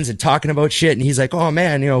shaking hands and talking about shit. And he's like, oh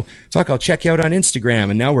man, I'll check you out on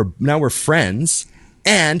Instagram. And now we're friends.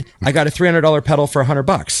 And I got a $300 pedal for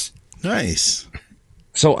 $100. Nice.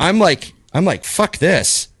 So I'm like, fuck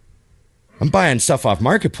this. I'm buying stuff off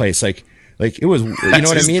Marketplace. Like it was, you know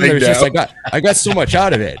what I mean? There's just, I got so much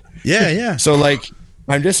out of it. Yeah, yeah. So like,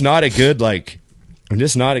 I'm just not a good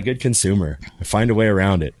consumer. I find a way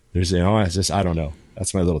around it. It's just, I don't know.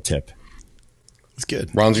 That's my little tip. It's good.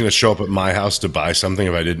 Ron's going to show up at my house to buy something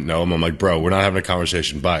if I didn't know him. I'm like, bro, we're not having a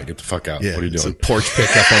conversation. Buy it. Get the fuck out. Yeah, what are you it's doing? a porch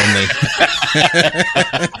pickup only.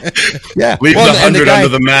 Yeah. Leave the 100 under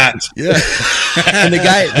the mat. Yeah. And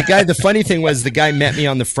the funny thing was the guy met me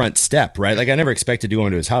on the front step, right? Like I never expected to go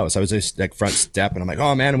into his house. I was just like front step and I'm like,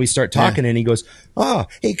 oh man. And we start talking and he goes, oh,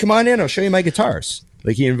 hey, come on in. I'll show you my guitars.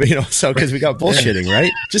 Like, so because we got bullshitting,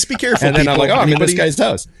 right? Just be careful. And then people. I'm like, oh, I'm in this guy's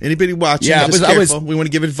house. Anybody watching? Yeah, just careful. We want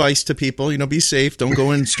to give advice to people. Be safe. Don't go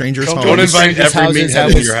in strangers' homes. Don't invite every houses.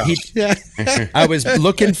 meathead to your house. I was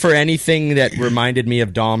looking for anything that reminded me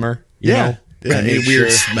of Dahmer. You know? Yeah, any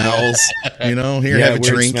weird smells. Here, have a weird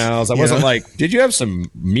drink. Smells. I wasn't like, did you have some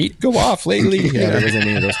meat go off lately? Yeah, there wasn't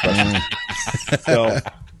any of those questions. So,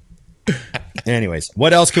 anyways,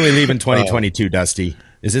 what else can we leave in 2022, Dusty?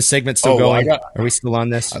 Is this segment still going? Are we still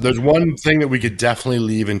on this? There's one thing that we could definitely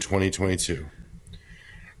leave in 2022.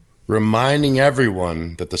 Reminding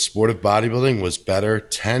everyone that the sport of bodybuilding was better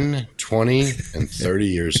 10, 20, and 30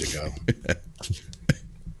 years ago.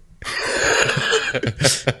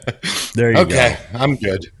 There you go. Okay, I'm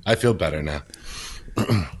good. I feel better now.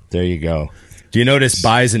 There you go. Do you notice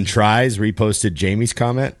Buys and Tries reposted Jamie's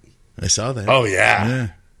comment? I saw that. Oh, yeah.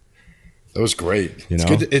 That was great.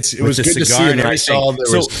 It was good to see. And I saw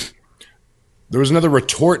there was another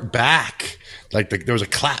retort back. Like there was a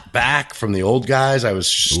clap back from the old guys. I was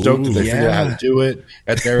stoked that they figured out how to do it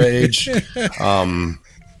at their age. I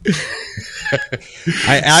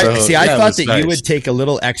thought that nice. you would take a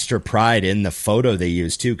little extra pride in the photo they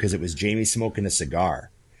used too, because it was Jamie smoking a cigar.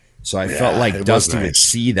 So I felt like Dusty would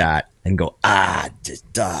see that and go, I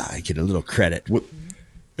get a little credit.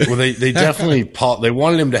 Well, they definitely they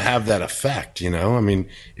wanted him to have that effect, I mean,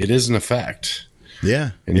 it is an effect.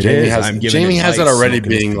 Yeah. And It Jamie is. Jamie has that already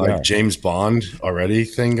smoking a being cigar. like James Bond already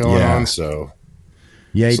thing going on, so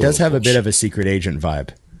Yeah, he It's a does have little a bit of a secret agent vibe.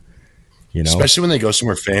 especially when they go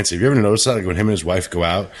somewhere fancy. Have you ever noticed that? Like when him and his wife go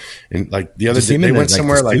out and like the other Did you see day him they in went the, like,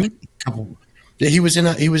 somewhere the like suit? yeah, he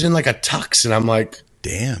was in like a tux and I'm like,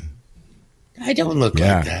 Damn. I don't look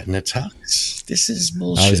like that in a tux. This is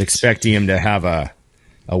bullshit. I was expecting him to have a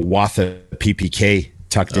Watha PPK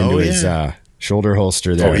tucked into his shoulder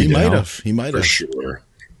holster there. Oh, he might have. He might for have. sure.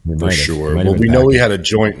 He For might have. sure. He might Well, have we been know back. he had a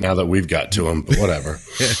joint now that we've got to him, but whatever.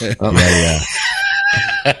 Yeah.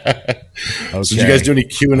 Did you Okay. guys do any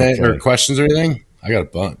Q&A or questions or anything? I got a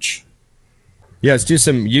bunch. Yeah, let's do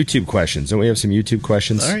some YouTube questions. Don't we have some YouTube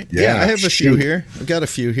questions? All right. Yeah, Yeah, I have a few shoot. here. I've got a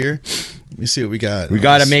few here. Let me see what we got. We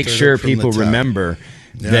got to make Start sure up from the people top. remember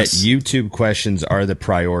that Yes. YouTube questions are the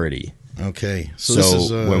priority. Okay. So, this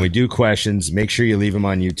is, when we do questions, make sure you leave them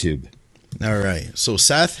on YouTube. all right. So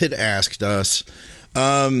Seth had asked us,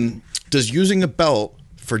 does using a belt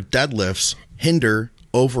for deadlifts hinder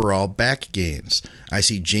overall back gains. I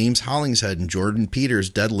see James Hollingshead and Jordan Peters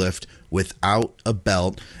deadlift without a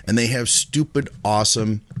belt, and they have stupid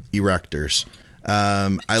awesome erectors.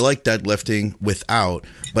 I like deadlifting without,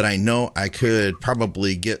 but I know I could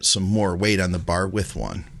probably get some more weight on the bar with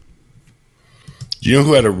one. Do you know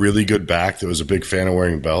who had a really good back that was a big fan of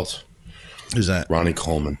wearing a belt? Who's that? Ronnie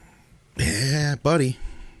Coleman. Yeah, buddy.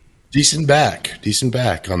 Decent back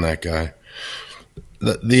on that guy.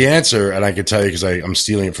 The answer, and I can tell you because I'm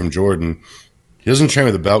stealing it from Jordan, he doesn't train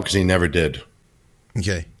with a belt because he never did.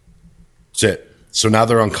 Okay. That's it. So now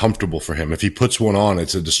they're uncomfortable for him. If he puts one on,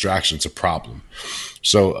 it's a distraction. It's a problem.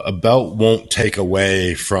 So a belt won't take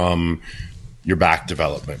away from your back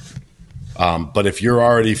development. But if you're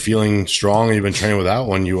already feeling strong and you've been training without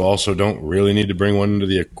one, you also don't really need to bring one into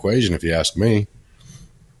the equation, if you ask me.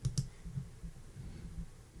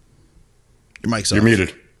 Your mic's off. You're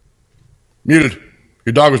muted. Muted.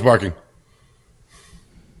 Your dog was barking.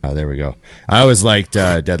 Oh, there we go. I always liked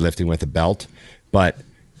deadlifting with a belt, but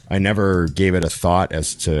I never gave it a thought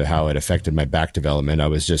as to how it affected my back development. I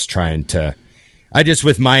was just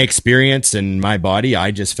with my experience and my body, I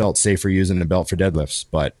just felt safer using a belt for deadlifts.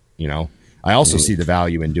 But, I also see the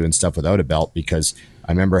value in doing stuff without a belt because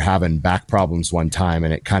I remember having back problems one time,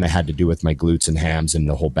 and it kind of had to do with my glutes and hams and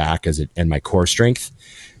the whole back and my core strength.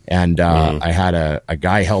 And I had a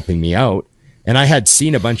guy helping me out, and I had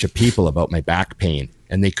seen a bunch of people about my back pain,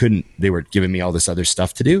 and they were giving me all this other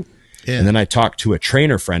stuff to do. Yeah. And then I talked to a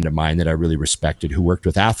trainer friend of mine that I really respected who worked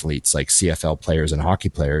with athletes like CFL players and hockey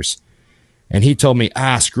players. And he told me,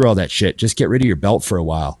 screw all that shit. Just get rid of your belt for a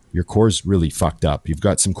while. Your core's really fucked up. You've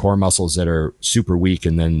got some core muscles that are super weak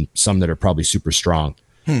and then some that are probably super strong.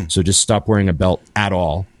 So just stop wearing a belt at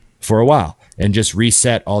all for a while and just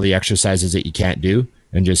reset all the exercises that you can't do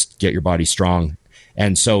and just get your body strong.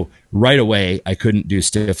 And so right away, I couldn't do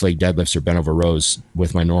stiff leg deadlifts or bent over rows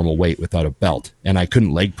with my normal weight without a belt. And I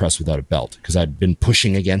couldn't leg press without a belt because I'd been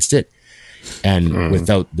pushing against it. And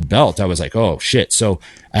without the belt, I was like, oh shit. So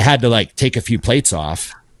I had to take a few plates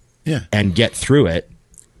off and get through it.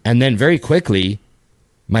 And then very quickly,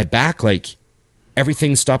 my back,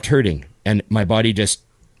 everything stopped hurting and my body just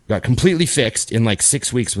got completely fixed in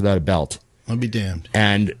 6 weeks without a belt. I'll be damned.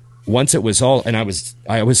 And once it was all, and I was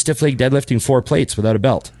stiff leg deadlifting 4 plates without a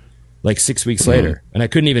belt, 6 weeks later, and I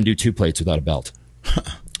couldn't even do 2 plates without a belt.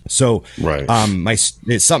 So,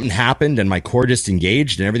 something happened and my core just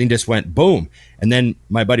engaged and everything just went boom. And then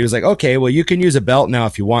my buddy was like, okay, well, you can use a belt now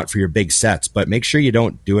if you want for your big sets, but make sure you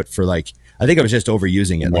don't do it for I think I was just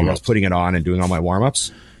overusing it. I was putting it on and doing all my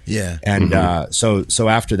warm-ups. Yeah. And so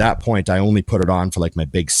after that point, I only put it on for my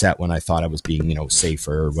big set when I thought I was being,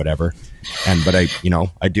 safer or whatever. But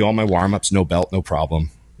I do all my warm-ups, no belt, no problem.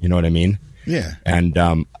 You know what I mean? Yeah. And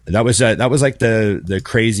that was the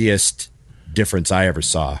craziest difference I ever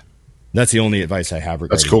saw. That's the only advice I have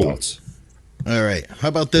regarding belts. All right. How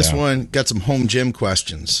about this one? Got some home gym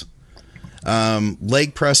questions.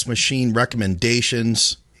 Leg press machine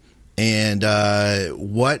recommendations. And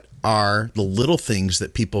what are the little things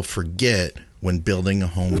that people forget when building a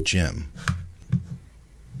home gym?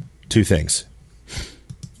 2 things.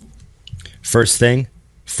 First thing,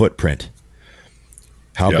 footprint.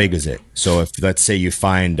 How big is it? So if, let's say you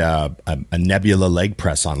find a Nebula leg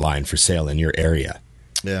press online for sale in your area.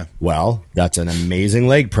 Yeah. Well, that's an amazing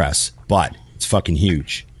leg press, but it's fucking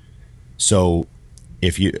huge. So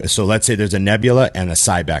let's say there's a Nebula and a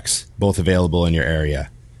Cybex, both available in your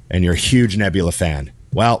area, and you're a huge Nebula fan.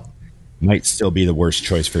 Well, might still be the worst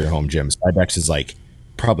choice for your home gym. Cybex is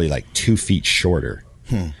probably 2 feet shorter.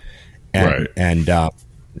 And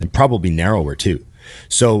probably narrower too.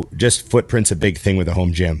 So just footprint's a big thing with a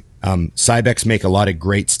home gym. Cybex make a lot of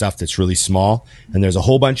great stuff that's really small, and there's a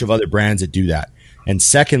whole bunch of other brands that do that. And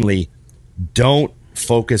secondly, don't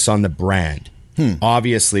focus on the brand.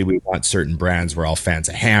 Obviously, we want certain brands. We're all fans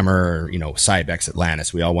of Hammer, Cybex,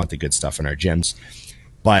 Atlantis. We all want the good stuff in our gyms.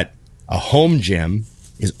 But a home gym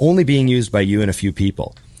is only being used by you and a few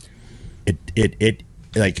people. It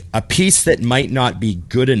a piece that might not be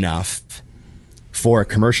good enough for a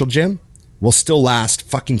commercial gym will still last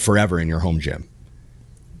fucking forever in your home gym.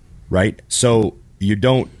 Right? So you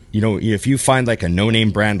don't, if you find a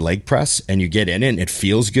no-name brand leg press and you get in it and it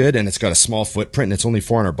feels good and it's got a small footprint and it's only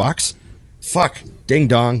 $400, fuck, ding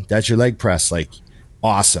dong, that's your leg press.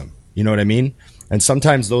 Awesome. You know what I mean? And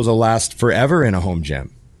sometimes those will last forever in a home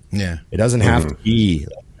gym. Yeah. It doesn't have to be an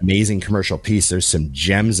amazing commercial piece. There's some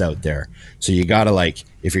gems out there. So you got to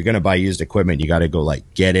if you're going to buy used equipment, you got to go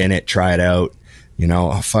get in it, try it out.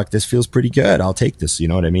 Oh, fuck, this feels pretty good. I'll take this. You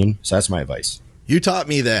know what I mean? So that's my advice. You taught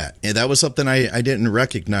me that. And that was something I didn't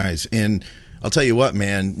recognize. And I'll tell you what,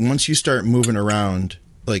 man, once you start moving around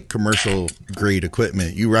like commercial grade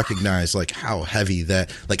equipment, you recognize like how heavy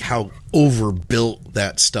that, like how overbuilt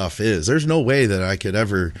that stuff is. There's no way that I could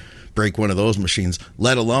ever break one of those machines,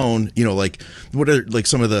 let alone, you know, like what are like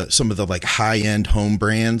some of the like high end home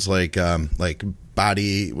brands, like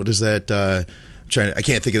Body, what is that? I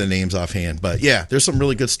can't think of the names offhand, but yeah, there's some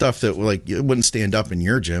really good stuff that like it wouldn't stand up in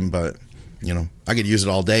your gym, but you know, I could use it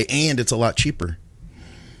all day, and it's a lot cheaper.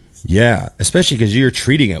 Yeah, especially because you're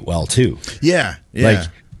treating it well too. Yeah. Like,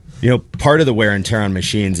 you know, part of the wear and tear on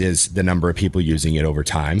machines is the number of people using it over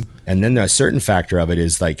time, and then a certain factor of it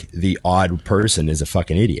is like the odd person is a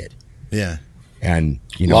fucking idiot. Yeah. And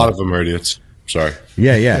you know, a lot of them are idiots. Sorry.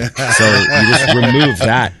 Yeah. So you just remove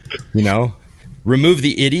that, you know. Remove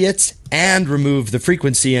the idiots and remove the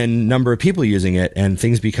frequency and number of people using it, and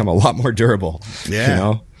things become a lot more durable. Yeah. You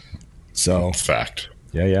know? So fact.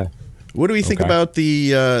 Yeah. What do we think about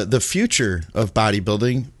the future of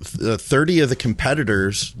bodybuilding? 30 of the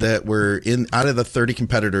competitors that were out of the 30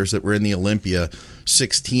 competitors that were in the Olympia,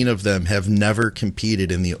 16 of them have never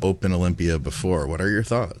competed in the Open Olympia before. What are your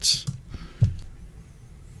thoughts?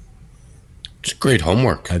 It's great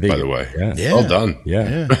homework, by the way. Yeah. Well done.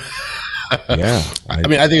 Yeah. I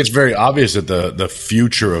mean, I think it's very obvious that the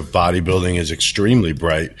future of bodybuilding is extremely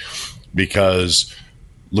bright, because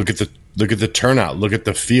look at the turnout, look at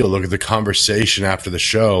the feel, look at the conversation after the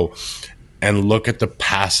show, and look at the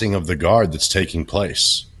passing of the guard that's taking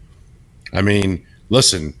place. I mean,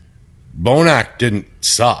 listen, Bonac didn't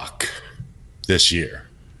suck this year.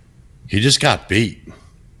 He just got beat.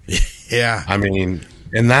 Yeah. I mean,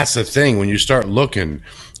 and that's the thing when you start looking,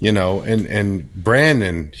 you know, and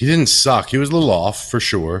Brandon, he didn't suck. He was a little off for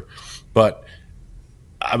sure, but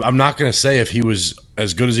I'm not going to say if he was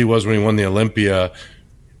as good as he was when he won the Olympia,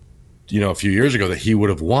 you know, a few years ago, that he would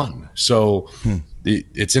have won. So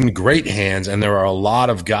it's in great hands, and there are a lot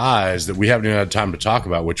of guys that we haven't even had time to talk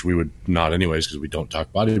about, which we would not anyways because we don't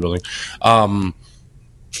talk bodybuilding,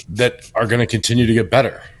 that are going to continue to get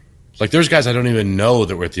better. Like there's guys I don't even know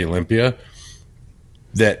that were at the Olympia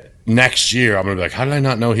that next year I'm going to be like, how did I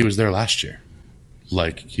not know he was there last year?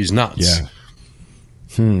 Like, he's nuts.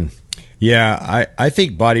 Yeah. Yeah, I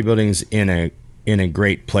think bodybuilding's in a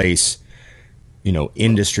great place, you know,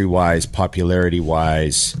 industry-wise,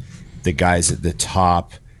 popularity-wise. The guys at the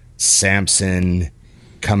top, Samson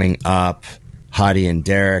coming up, Hadi and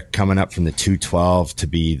Derek coming up from the 212 to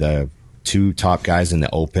be the two top guys in the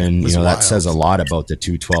Open. You know, that says a lot about the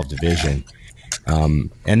 212 division.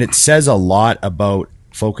 And it says a lot about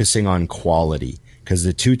focusing on quality, because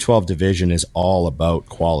the 212 division is all about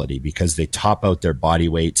quality, because they top out their body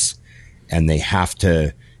weights and they have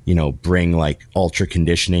to, you know, bring like ultra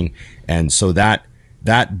conditioning. And so that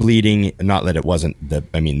bleeding, not that it wasn't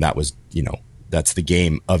that was, you know, that's the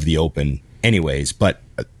game of the Open anyways, but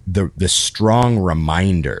the strong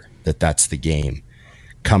reminder that that's the game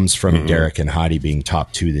comes from Derek and Hadi being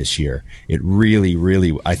top two this year. It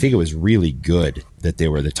really, I think it was really good that they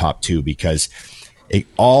were the top two, because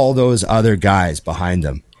all those other guys behind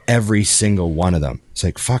them, every single one of them, it's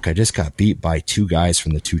like, fuck, I just got beat by two guys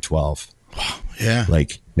from the 212. Yeah.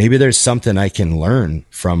 Like, maybe there's something I can learn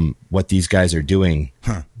from what these guys are doing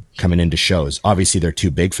coming into shows. Obviously, they're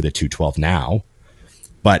too big for the 212 now,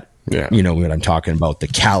 but you know what I'm talking about, the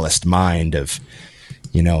calloused mind of,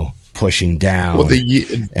 you know, pushing down. Well, the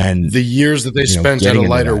years that they spent at a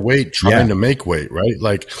lighter weight trying to make weight, right?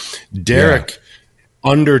 Like Derek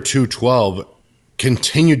under 212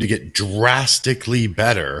 continued to get drastically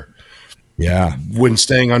better when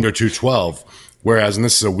staying under 212. Whereas, and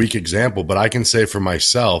this is a weak example, but I can say for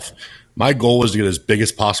myself, my goal was to get as big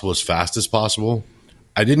as possible, as fast as possible.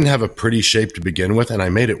 I didn't have a pretty shape to begin with, and I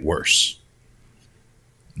made it worse.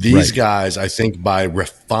 These guys, I think, by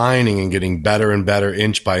refining and getting better and better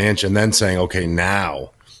inch by inch, and then saying, okay, now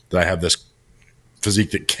that I have this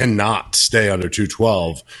physique that cannot stay under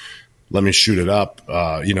 212, let me shoot it up,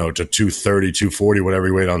 you know, to 230, 240, whatever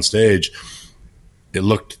you weighed on stage. It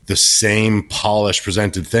looked the same polished,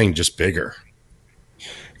 presented thing, just bigger.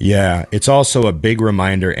 Yeah, it's also a big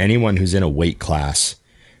reminder. Anyone who's in a weight class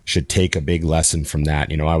should take a big lesson from that.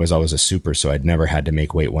 You know, I was always a super, so I'd never had to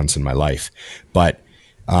make weight once in my life. But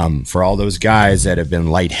for all those guys that have been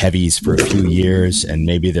light heavies for a few years, and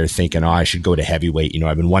maybe they're thinking, oh, I should go to heavyweight. You know,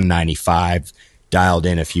 I've been 195, dialed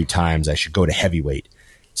in a few times. I should go to heavyweight.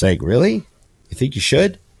 It's like, really? You think you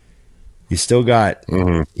should? You still got,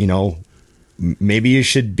 you know, maybe you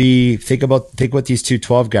should think what these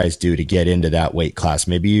 212 guys do to get into that weight class.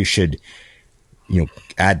 Maybe you should, you know,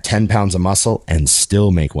 add 10 pounds of muscle and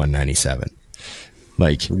still make 197.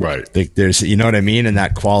 Like, there's, you know what I mean? And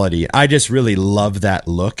that quality, I just really love that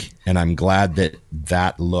look. And I'm glad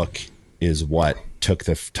that look is what took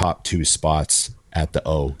the top 2 spots at the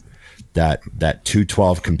O. That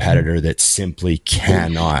 212 competitor that simply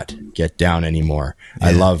cannot get down anymore. Yeah.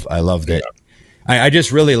 I love that. I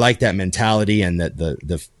just really like that mentality and that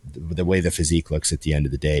the way the physique looks at the end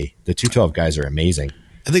of the day. The 212 guys are amazing.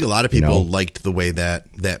 I think a lot of people liked the way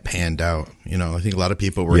that panned out. I think a lot of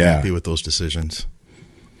people were happy with those decisions.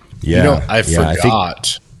 Yeah. I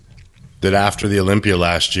forgot that after the Olympia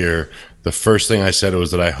last year, the first thing I said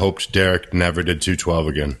was that I hoped Derek never did 212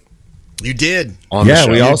 again. You did. On the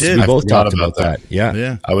show. We both talked about that.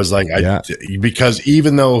 Yeah. I was like, because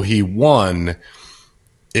even though he won,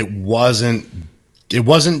 it wasn't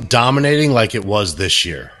dominating like it was this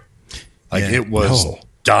year. Like it was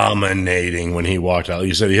dominating when he walked out.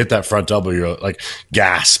 You said he hit that front double. You're like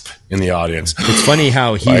gasp in the audience. It's funny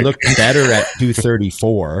how he looked better at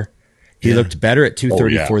 234. He looked better at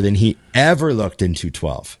 234 than he ever looked in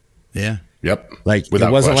 212. Yeah. Yep. Like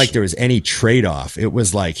it wasn't like there was any trade-off. It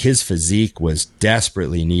was like his physique was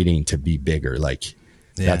desperately needing to be bigger. Like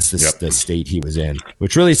that's the state he was in,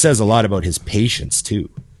 which really says a lot about his patience too.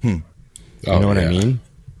 You know what I mean?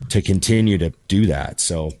 To continue to do that.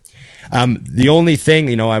 So the only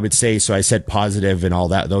thing, I would say, so I said positive and all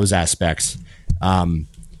that, those aspects.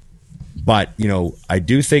 But, I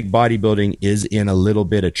do think bodybuilding is in a little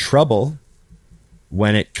bit of trouble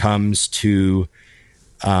when it comes to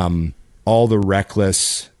all the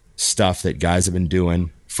reckless stuff that guys have been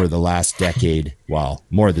doing for the last decade. Well,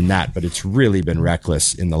 more than that, but it's really been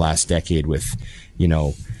reckless in the last decade with,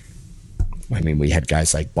 we had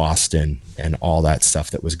guys like Boston and all that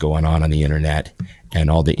stuff that was going on the internet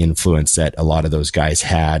and all the influence that a lot of those guys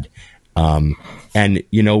had. And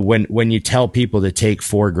when you tell people to take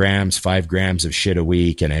 4 grams, 5 grams of shit a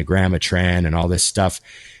week and a gram of tren and all this stuff,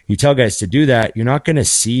 you tell guys to do that, you're not going to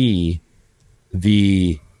see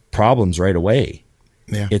the problems right away.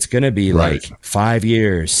 Yeah. It's going to be like 5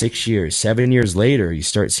 years, 6 years, 7 years later, you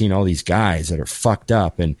start seeing all these guys that are fucked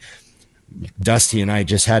up. And Dusty and I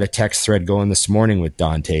just had a text thread going this morning with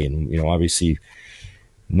Dante, and obviously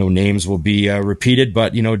no names will be repeated,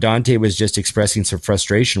 but Dante was just expressing some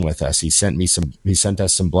frustration with us. He sent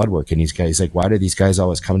us some blood work, and he's like, why do these guys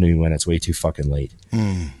always come to me when it's way too fucking late?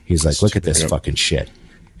 He's like, look at this fucking shit.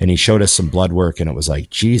 And he showed us some blood work, and it was like,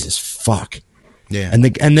 Jesus fuck. Yeah. And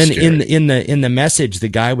then scary. in the message, the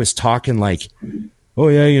guy was talking like, oh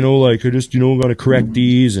yeah, I just got to correct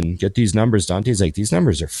these and get these numbers. Dante's like, these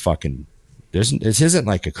numbers are fucking. This isn't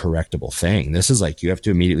like a correctable thing. This is like you have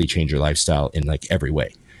to immediately change your lifestyle in like every way.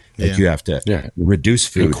 Like you have to reduce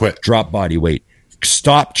food, drop body weight,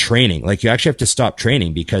 stop training. Like you actually have to stop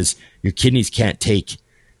training because your kidneys can't take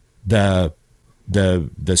the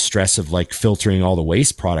stress of like filtering all the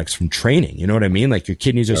waste products from training. You know what I mean? Like your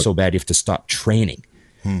kidneys are so bad you have to stop training.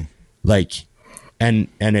 Like, and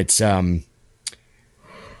it's I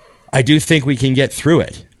do think we can get through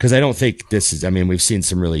it because I don't think this is. We've seen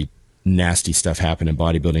some really nasty stuff happen in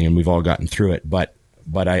bodybuilding and we've all gotten through it, but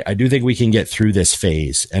I do think we can get through this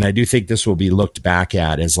phase, and I do think this will be looked back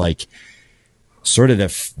at as like sort of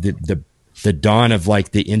the dawn of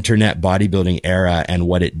like the internet bodybuilding era and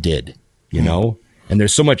what it did, and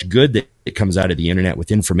there's so much good that it comes out of the internet with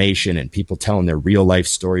information and people telling their real life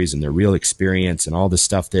stories and their real experience and all the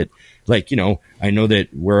stuff that like, I know that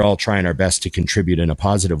we're all trying our best to contribute in a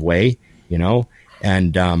positive way,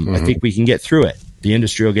 and I think we can get through it. The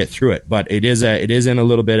industry will get through it, but it is in a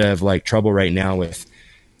little bit of like trouble right now with,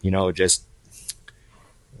 just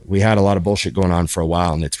we had a lot of bullshit going on for a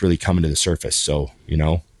while and it's really coming to the surface. So,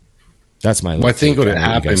 that's my. Well, I think what had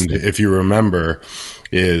happened, if you remember,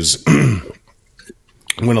 is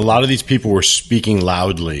when a lot of these people were speaking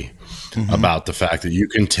loudly about the fact that you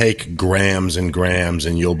can take grams and grams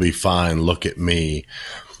and you'll be fine. Look at me.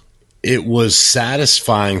 It was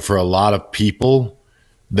satisfying for a lot of people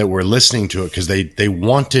that were listening to it because they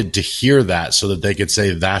wanted to hear that so that they could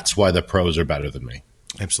say that's why the pros are better than me.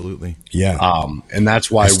 Absolutely. Yeah. And that's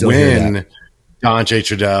why when Dante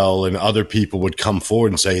Trudell and other people would come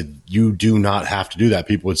forward and say, you do not have to do that,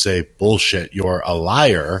 people would say, bullshit, you're a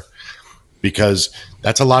liar, because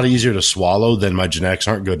that's a lot easier to swallow than my genetics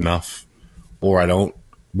aren't good enough or I don't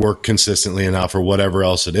work consistently enough or whatever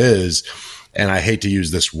else it is. And I hate to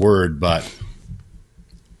use this word, but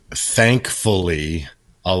thankfully,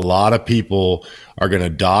 a lot of people are going to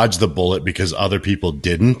dodge the bullet because other people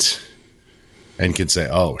didn't and can say,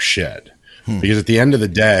 oh, shit. Because at the end of the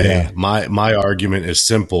day, my argument is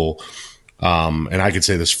simple, and I could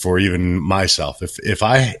say this for even myself. If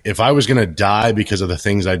I was going to die because of the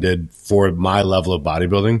things I did for my level of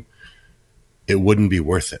bodybuilding, it wouldn't be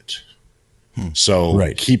worth it.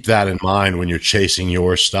 So keep that in mind when you're chasing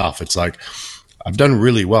your stuff. It's like I've done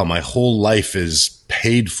really well. My whole life is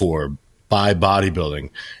paid for by bodybuilding.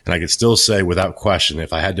 And I could still say without question,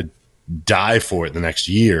 if I had to die for it the next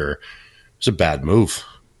year, it's a bad move.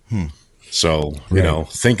 So, you know,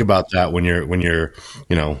 think about that when you're,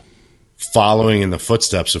 you know, following in the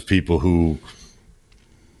footsteps of people who,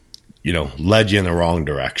 you know, led you in the wrong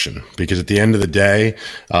direction. Because at the end of the day,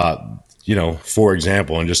 you know, for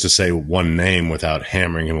example, and just to say one name without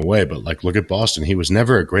hammering him away, but like, look at Boston. He was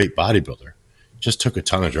never a great bodybuilder. Just took a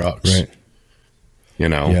ton of drugs. Right. You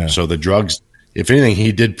know, so the drugs, if anything,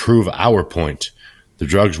 he did prove our point. The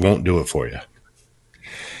drugs won't do it for you.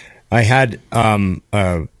 I had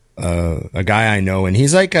a guy I know, and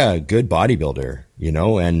he's like a good bodybuilder, you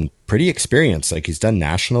know, and pretty experienced. Like he's done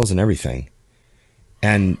nationals and everything.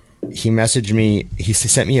 And he messaged me. He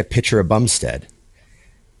sent me a picture of Bumstead,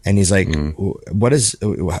 and he's like, "What is,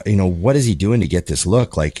 you know, what is he doing to get this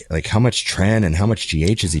look? Like how much tren and how much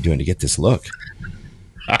GH is he doing to get this look?"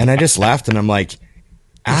 And I just laughed, and I'm like,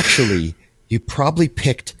 "Actually, you probably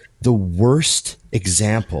picked the worst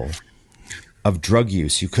example of drug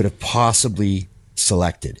use you could have possibly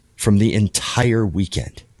selected from the entire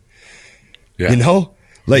weekend." You know,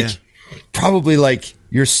 like probably like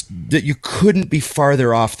that you couldn't be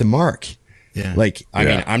farther off the mark. Like, I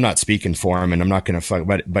mean, I'm not speaking for him, and I'm not going to fuck,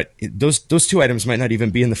 but those two items might not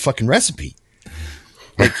even be in the fucking recipe.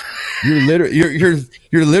 Like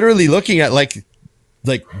you're literally looking at like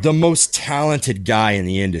the most talented guy in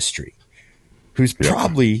the industry, who's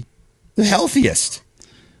probably the healthiest.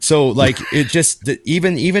 So like it just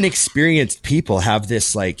even experienced people have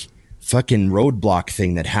this like fucking roadblock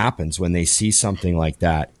thing that happens when they see something like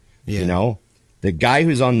that. You know, the guy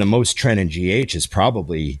who's on the most tren in GH is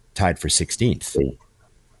probably tied for 16th.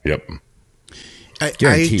 Yep. I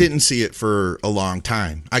didn't see it for a long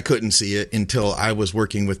time. I couldn't see it until I was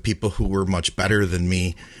working with people who were much better than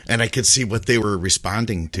me, and I could see what they were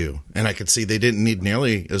responding to. And I could see they didn't need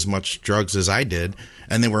nearly as much drugs as I did,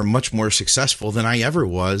 and they were much more successful than I ever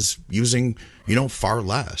was using, you know, far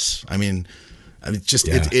less. I mean, just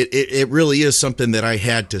it really is something that I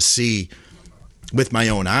had to see with my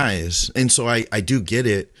own eyes. And so I do get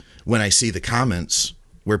it when I see the comments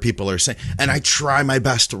where people are saying, and I try my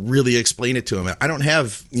best to really explain it to them. I don't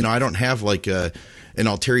have like an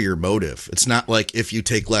ulterior motive. It's not like if you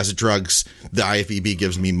take less drugs, the IFBB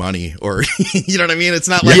gives me money, or you know what I mean? It's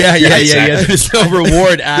not like There's no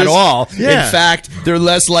reward at all. Yeah. In fact, they're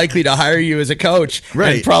less likely to hire you as a coach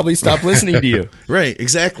and probably stop listening to you. Right,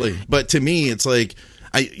 exactly. But to me, it's like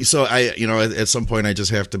you know, at some point I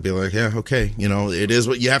just have to be like, yeah, okay, you know, it is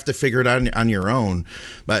what you have to figure it out on your own.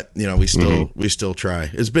 But you know, we still try.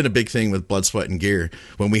 It's been a big thing with Blood, Sweat, and Gear.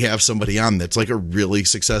 When we have somebody on that's like a really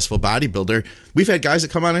successful bodybuilder, we've had guys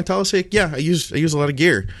that come on and tell us, hey, yeah, I use a lot of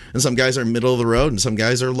gear, and some guys are middle of the road and some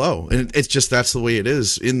guys are low, and it's just that's the way it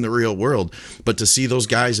is in the real world. But to see those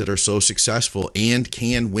guys that are so successful and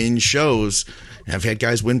can win shows, I've had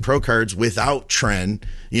guys win pro cards without tren,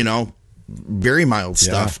 you know, very mild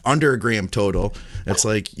stuff, under a gram total. It's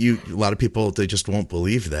like a lot of people, they just won't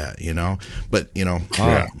believe that, you know. But you know,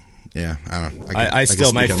 I don't know. I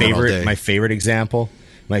still my favorite example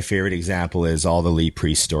is all the Lee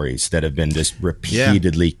Priest stories that have been just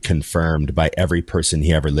repeatedly confirmed by every person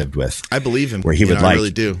he ever lived with. I believe him. Where he would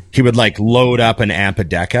he would like load up an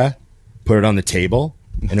Amphideca, put it on the table,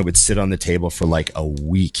 and it would sit on the table for like a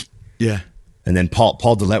week. Yeah. And then Paul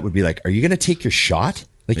Dillette would be like, "Are you going to take your shot?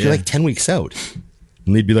 Like you're like 10 weeks out."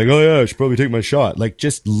 And they'd be like, "Oh yeah, I should probably take my shot." Like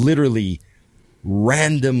just literally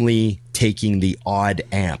randomly taking the odd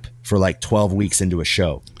amp for like 12 weeks into a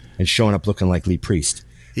show and showing up looking like Lee Priest.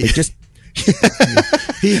 Like just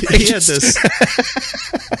he had this.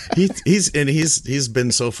 He's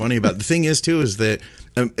been so funny about it. The thing is too is that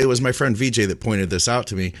it was my friend VJ that pointed this out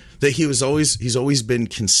to me, that he's always been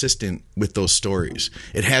consistent with those stories.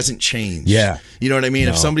 It hasn't changed. Yeah, you know what I mean.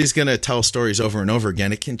 No. If somebody's gonna tell stories over and over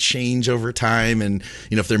again, it can change over time, and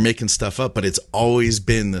you know if they're making stuff up, but it's always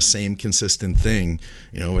been the same consistent thing.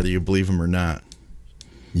 You know whether you believe them or not.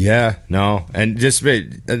 Yeah, no, and just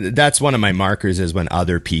that's one of my markers is when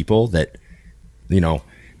other people that, you know,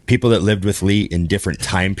 people that lived with Lee in different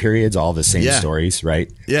time periods, all the same stories,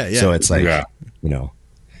 right? Yeah, yeah. So it's like, you know,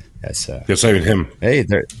 that's just like him. Hey,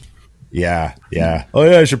 there. Yeah. Oh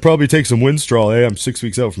yeah, I should probably take some Winstrol. Hey, I'm 6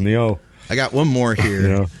 weeks out from the O. I got one more here. You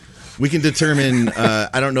know? We can determine.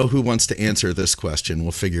 I don't know who wants to answer this question.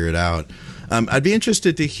 We'll figure it out. I'd be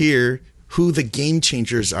interested to hear who the game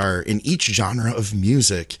changers are in each genre of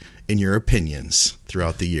music, in your opinions,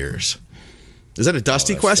 throughout the years. Is that a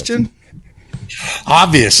Dusty question?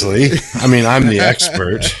 Obviously, I mean, I'm the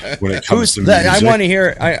expert when it comes to music. I want to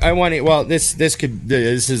hear. I want to. Well, this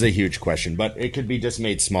is a huge question, but it could be just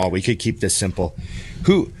made small. We could keep this simple.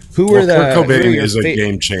 Who were the? Kurt Cobain is a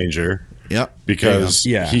game changer. Yep. Because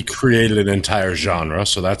he created an entire genre,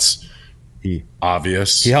 so that's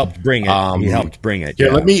obvious. He helped bring it. He helped bring it.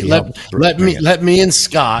 Yeah, let me and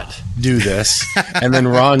Scott do this, and then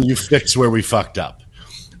Ron, you fix where we fucked up.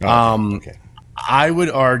 Okay. I would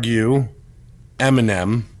argue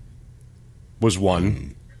Eminem was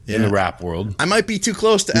one in the rap world. I might be too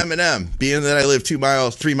close to Eminem, being that I live 3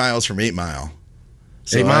 miles from 8 Mile.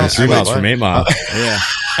 So 8 miles, 3 miles from 8 Mile.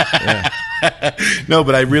 Yeah. No,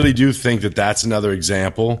 but I really do think that that's another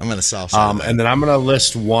example. I'm going to south side and then I'm going to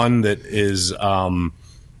list one that is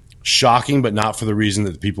shocking, but not for the reason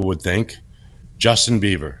that people would think. Justin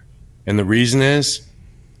Bieber. And the reason is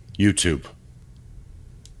YouTube.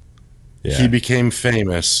 Yeah. He became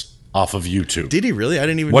famous off of YouTube. Did he really? I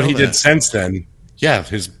didn't even know what he that. did since then. Yeah,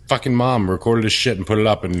 his fucking mom recorded his shit and put it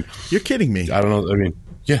up. And you're kidding me. I don't know. I mean,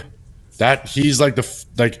 yeah, that he's like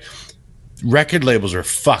record labels are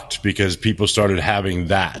fucked because people started having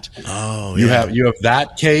that. Oh, you have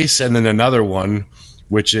that case, and then another one,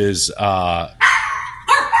 which is Donna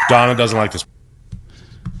doesn't like this.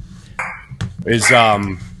 Is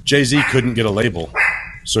Jay-Z couldn't get a label,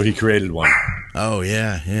 so he created one. Oh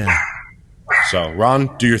yeah. So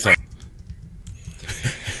Ron, do your thing.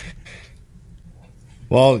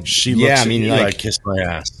 Well, she looks at me like kiss my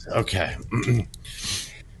ass. Okay.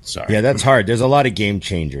 Sorry. Yeah, that's hard. There's a lot of game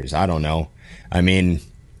changers. I don't know. I mean,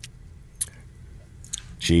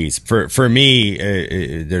 geez, for me,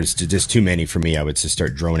 there's just too many for me. I would just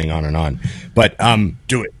start droning on and on. But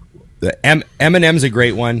do it. Eminem's a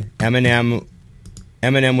great one.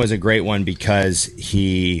 Eminem was a great one because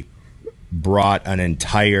he brought an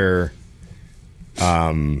entire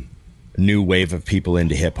new wave of people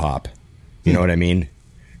into hip hop. You know what I mean?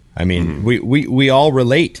 I mean, we all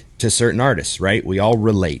relate to certain artists, right? We all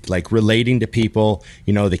relate, like relating to people,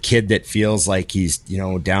 you know, the kid that feels like he's, you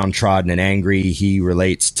know, downtrodden and angry. He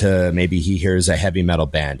relates to, maybe he hears a heavy metal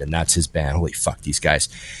band and that's his band. Holy fuck, these guys.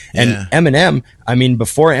 And Eminem, I mean,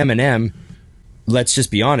 before Eminem, let's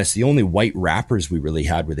just be honest, the only white rappers we really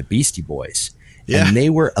had were the Beastie Boys. Yeah. And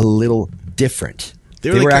they were a little different.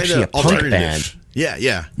 They were actually a punk band.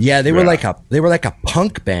 Yeah. They were like a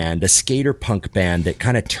punk band, a skater punk band that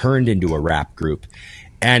kind of turned into a rap group,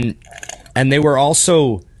 and they were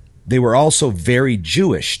also very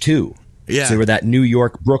Jewish too. Yeah, so they were that New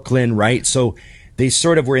York, Brooklyn, right? So they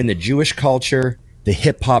sort of were in the Jewish culture, the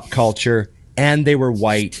hip hop culture, and they were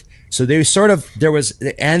white. So they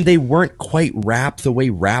and they weren't quite rap the way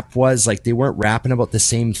rap was. Like they weren't rapping about the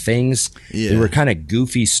same things. Yeah. They were kind of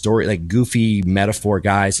goofy goofy metaphor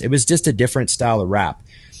guys. It was just a different style of rap.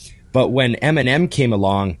 But when Eminem came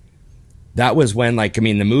along, that was when, like, I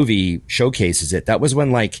mean, the movie showcases it. That was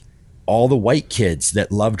when, like, all the white kids that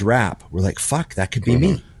loved rap were like, fuck, that could be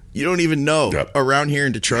me. You don't even know. Yep. Around here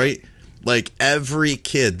in Detroit, like every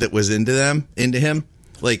kid that was into him,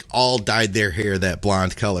 like all dyed their hair that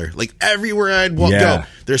blonde color. Like everywhere I'd go,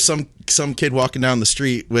 there's some kid walking down the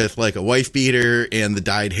street with like a wife beater and the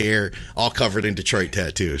dyed hair, all covered in Detroit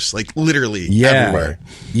tattoos. Like literally everywhere.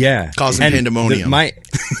 Yeah, causing pandemonium.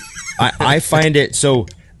 I find it so.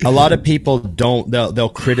 A lot of people they'll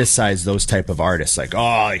criticize those type of artists, like,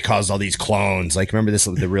 oh, he caused all these clones. Like, remember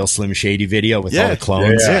the Real Slim Shady video with all the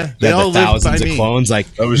clones? Yeah. They all thousands of clones.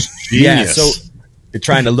 Like, that was genius. Yeah, so they're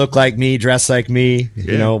trying to look like me, dress like me,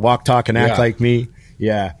 you know, walk, talk, and act like me.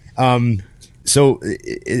 Yeah. So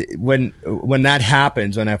when that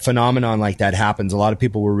happens, when a phenomenon like that happens, a lot of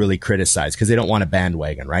people will really criticize because they don't want a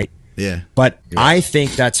bandwagon, right? Yeah. But I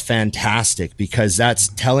think that's fantastic because that's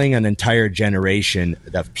telling an entire generation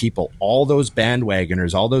of people, all those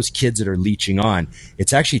bandwagoners, all those kids that are leeching on,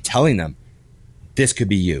 it's actually telling them this could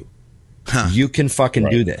be you. You can fucking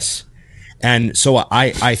do this. And so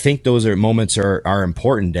I think those moments are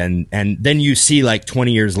important. And then you see, like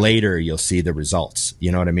 20 years later, you'll see the results.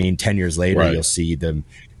 You know what I mean? 10 years later, you'll see the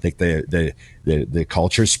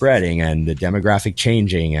culture spreading and the demographic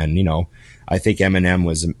changing. And, you know, I think Eminem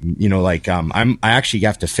was, you know, like, I actually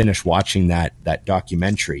have to finish watching that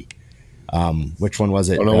documentary. Which one was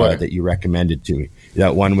it that you recommended to me?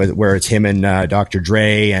 That one where it's him and Dr.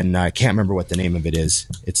 Dre, and I can't remember what the name of it is.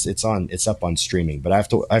 It's up on streaming, but I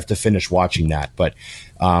have to finish watching that. But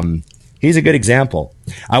he's a good example.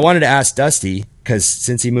 I wanted to ask Dusty, because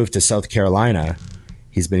since he moved to South Carolina,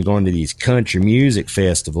 he's been going to these country music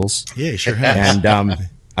festivals. Yeah, he sure has. And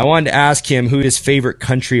I wanted to ask him who his favorite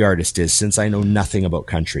country artist is, since I know nothing about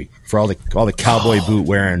country. For all the cowboy boot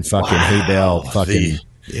wearing fucking hay bale fucking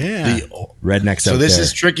Yeah. Rednecks So out this there.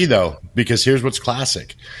 is tricky though, because here's what's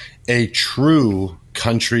classic. A true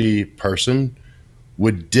country person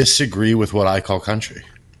would disagree with what I call country.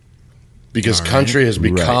 Because country has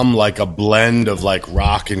become like a blend of like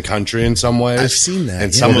rock and country in some ways. I've seen that.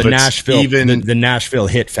 And Yeah. some the of it's Nashville, even the Nashville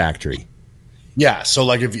Hit Factory. yeah. So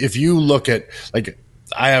like if you look at like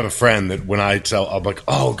I have a friend that when I tell I'm like,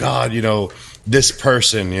 oh God, you know, this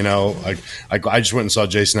person, you know, like I just went and saw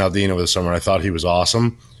Jason Aldean over the summer and I thought he was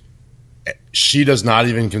awesome. She does not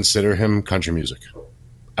even consider him country music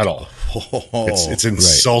at all. It's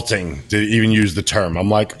insulting to even use the term. I'm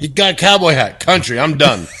like, you got a cowboy hat, country. I'm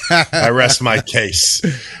done. I rest my case.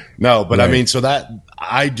 No, but I mean, so that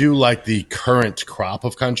I do like the current crop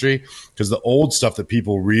of country because the old stuff that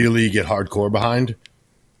people really get hardcore behind,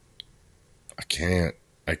 I can't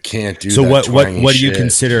do. So that what twangy do you shit.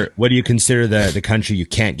 consider? What do you consider the country you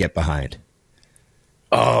can't get behind?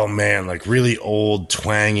 Oh man, like really old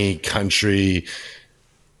twangy country.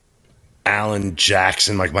 Alan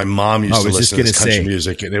Jackson, like my mom used to listen to this country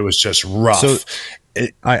music, and it was just rough. So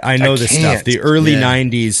I know the stuff. The early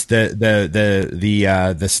 '90s,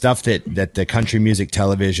 the stuff that the country music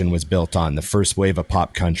television was built on, the first wave of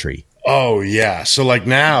pop country. Oh yeah. So like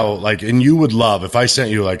now, like, and you would love if I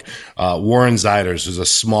sent you like Warren Ziders, who's a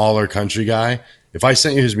smaller country guy. If I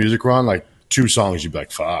sent you his music, Ron, like 2 songs, you'd be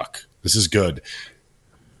like, "Fuck, this is good,"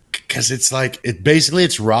 because it's like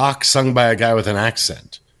it's rock sung by a guy with an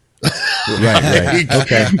accent. Right.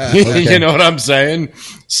 Okay. You know what I'm saying?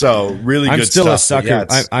 So really good stuff. A sucker.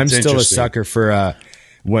 Yeah, I'm still a sucker for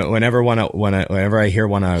whenever I hear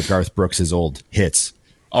one of Garth Brooks's old hits.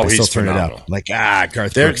 Oh, I he's still turn phenomenal. it up. Like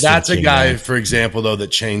Garth Brooks. That's a guy, man. for example, though,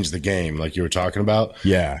 that changed the game, like you were talking about.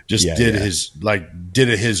 Yeah, did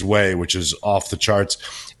it his way, which is off the charts.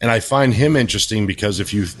 And I find him interesting because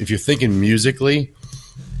if you're thinking musically,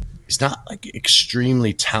 he's not like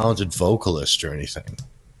extremely talented vocalist or anything.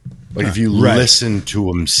 Like if you listen to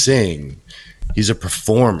him sing, he's a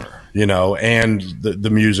performer, you know, and the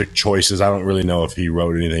music choices. I don't really know if he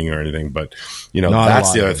wrote anything or anything, but you know,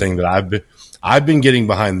 that's the other thing that I've been getting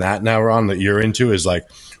behind that now, Ron, that you're into is like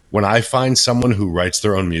when I find someone who writes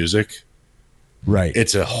their own music, right?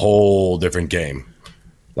 It's a whole different game.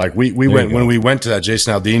 Like when we went to that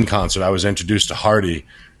Jason Aldean concert, I was introduced to Hardy,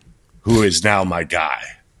 who is now my guy.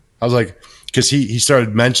 I was like, because he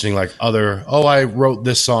started mentioning like I wrote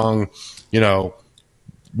this song, you know,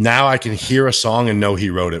 now I can hear a song and know he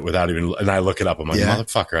wrote it without even, and I look it up. I'm like,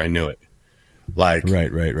 motherfucker, I knew it. Like,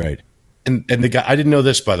 right. And the guy, I didn't know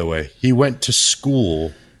this, by the way, he went to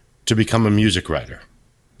school to become a music writer,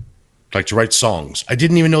 like to write songs. I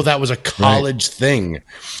didn't even know that was a college thing.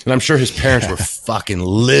 And I'm sure his parents were fucking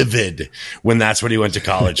livid when that's what he went to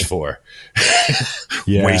college for.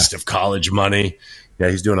 Waste of college money. Yeah,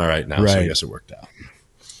 he's doing all right now, so I guess it worked out.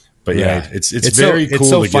 But yeah, it's very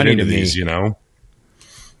cool to get into these, you know?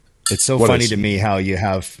 It's so funny to me how you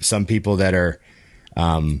have some people that are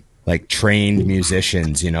like trained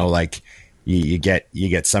musicians, you know, like you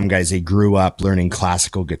get some guys, they grew up learning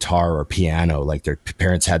classical guitar or piano, like their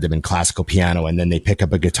parents had them in classical piano, and then they pick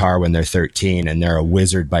up a guitar when they're 13 and they're a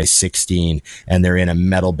wizard by 16 and they're in a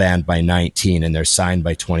metal band by 19 and they're signed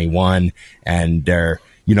by 21 and they're,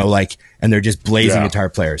 you know, like, and they're just blazing guitar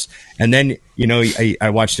players. And then, you know,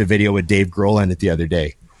 I watched a video with Dave Grohl in it the other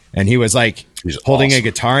day, and he was like holding a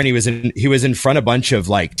guitar, and he was in front of a bunch of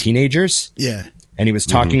like teenagers. Yeah. And he was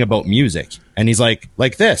talking about music, and he's like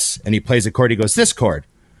this, and he plays a chord. He goes, this chord.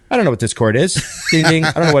 I don't know what this chord is. Ding, ding.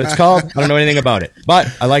 I don't know what it's called. I don't know anything about it, but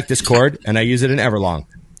I like this chord and I use it in Everlong.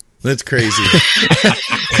 That's crazy.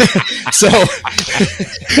 So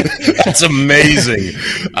that's amazing.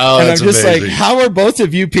 Oh, and that's I'm just amazing. like, how are both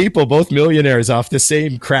of you people, both millionaires, off the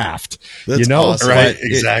same craft? That's you know, awesome. Right?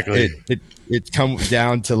 Exactly. It comes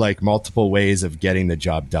down to like multiple ways of getting the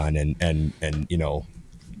job done, and you know,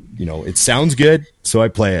 it sounds good, so I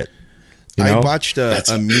play it. You know? I watched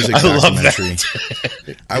a music documentary.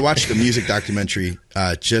 I watched a music documentary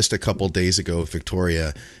just a couple days ago,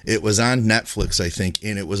 Victoria. It was on Netflix, I think,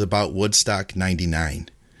 and it was about Woodstock '99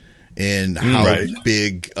 and how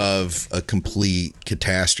big of a complete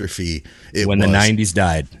catastrophe it was. When the 90s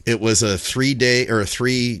died. It was a 3-day or a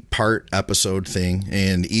 3-part episode thing,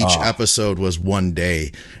 and each episode was 1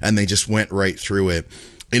 day, and they just went right through it.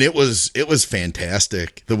 And it was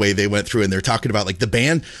fantastic the way they went through, and they're talking about like the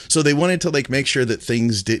band. So they wanted to like make sure that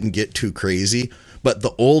things didn't get too crazy, but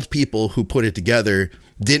the old people who put it together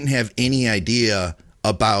didn't have any idea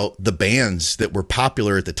about the bands that were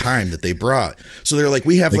popular at the time that they brought. So they're like,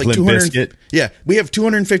 we have like 200. Yeah, we have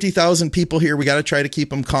 250,000 people here. We got to try to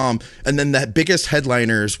keep them calm. And then the biggest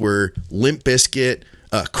headliners were Limp Bizkit,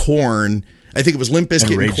 Korn, I think it was Limp Bizkit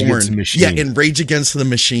and Rage Against the Korn. Machine. Yeah, and Rage Against the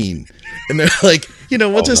Machine. And they're like, you know,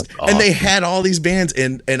 we'll just, and they had all these bands,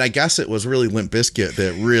 and I guess it was really Limp Bizkit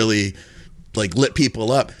that really like lit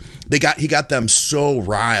people up. He got them so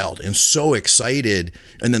riled and so excited,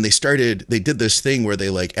 and then they did this thing where they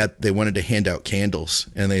wanted to hand out candles,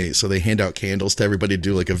 and they hand out candles to everybody to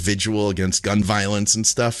do like a vigil against gun violence and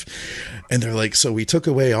stuff. And they're like, so we took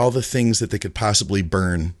away all the things that they could possibly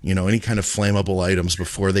burn, you know, any kind of flammable items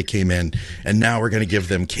before they came in, and now we're going to give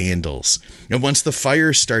them candles. And once the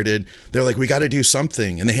fire started, they're like, we got to do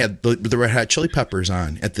something, and they had the Red Hot Chili Peppers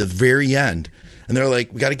on at the very end. And they're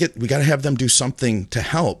like, we got to have them do something to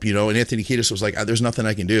help, you know. And Anthony Kiedis was like, there's nothing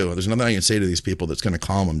I can do. There's nothing I can say to these people that's going to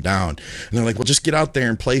calm them down. And they're like, well, just get out there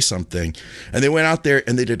and play something. And they went out there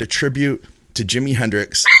and they did a tribute to Jimi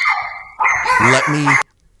Hendrix.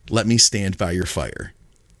 Let me stand by your fire.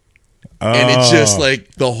 And it's just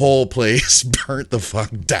like the whole place burnt the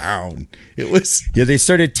fuck down. It was they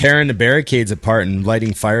started tearing the barricades apart and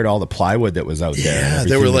lighting fire to all the plywood that was out there. Yeah,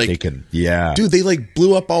 they were like, dude, they like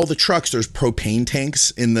blew up all the trucks. There's propane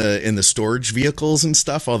tanks in the storage vehicles and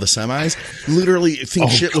stuff. All the semis, literally, I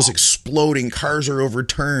think shit was exploding. Cars are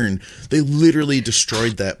overturned. They literally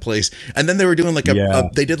destroyed that place. And then they were doing like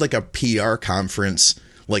they did like a PR conference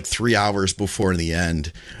like 3 hours before the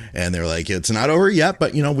end, and they're like, it's not over yet,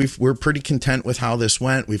 but you know, we're pretty content with how this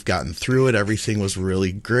went. We've gotten through it. Everything was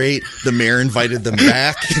really great. The mayor invited them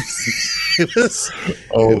back. it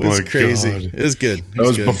was crazy. God. It was good. That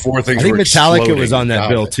was before things. I think were Metallica was on that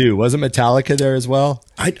bill it. too. Wasn't Metallica there as well?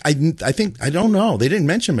 I think, I don't know. They didn't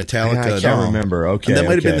mention Metallica I at can't all. remember. Okay, and that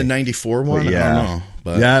might have been the 94 one. But I don't know.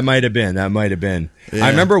 But that might have been. Yeah. I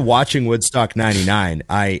remember watching Woodstock 99.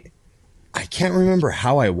 I can't remember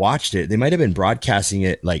how I watched it. They might have been broadcasting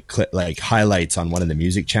it like highlights on one of the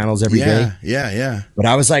music channels every day. Yeah. But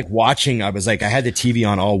I was like watching, I had the TV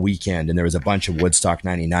on all weekend, and there was a bunch of Woodstock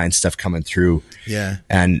 99 stuff coming through. Yeah.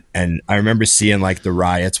 And I remember seeing like the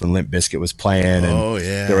riots when Limp Bizkit was playing. And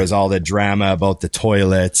there was all the drama about the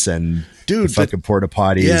toilets and the fucking porta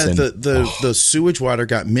potties. Yeah, and the sewage water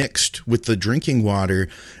got mixed with the drinking water,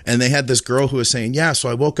 and they had this girl who was saying, yeah, so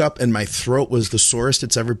I woke up and my throat was the sorest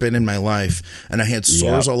it's ever been in my life, and I had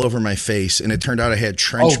sores all over my face, and it turned out I had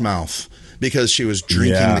trench mouth because she was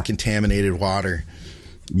drinking the contaminated water.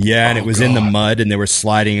 Yeah, and it was in the mud, and they were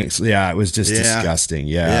sliding. Yeah, it was just disgusting.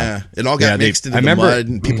 Yeah, it all got mixed into the mud,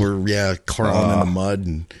 and people were crawling in the mud.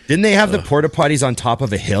 And didn't they have the porta potties on top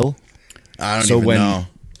of a hill? I don't even know.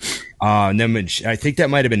 And then I think that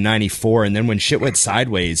might have been 94, and then when shit went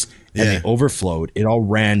sideways and they overflowed, it all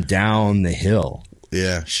ran down the hill.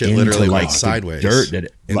 Yeah, shit literally went sideways. Dirt that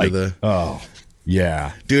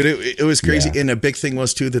dude, it was crazy. Yeah. And a big thing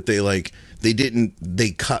was too that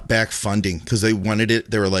they cut back funding because they wanted it.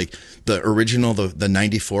 They were like, the original, the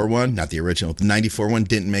 94 one, not the original, the 94 one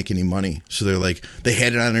didn't make any money. So they're like, they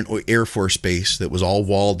had it on an Air Force base that was all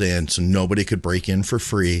walled in, so nobody could break in for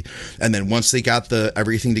free. And then once they got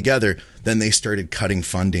everything together, then they started cutting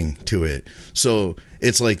funding to it. So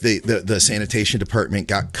it's like the sanitation department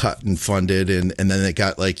got cut and funded, and then it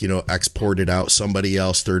got exported out. Somebody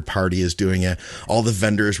else, third party, is doing it. All the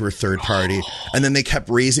vendors were third party, and then they kept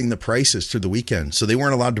raising the prices through the weekend. So they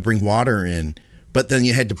weren't allowed to bring water in, but then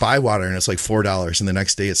you had to buy water, and it's like $4, and the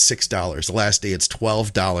next day it's $6. The last day it's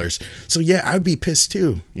 $12. So yeah, I'd be pissed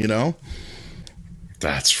too, you know.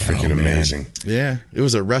 That's freaking amazing. Yeah, it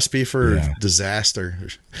was a recipe for disaster.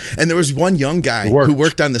 And there was one young guy who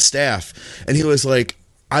worked on the staff, and he was like,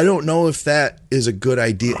 I don't know if that is a good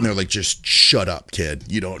idea. And they're like, just shut up, kid.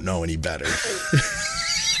 You don't know any better.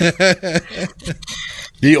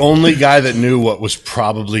 The only guy that knew what was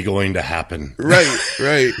probably going to happen.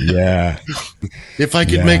 Right. Yeah. If I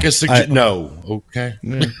could make a suggestion. No. Okay.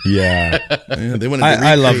 Yeah. They wanted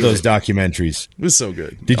I love those documentaries. It was so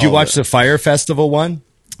good. Did you watch the Fire Festival one?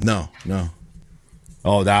 No.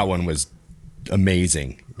 Oh, that one was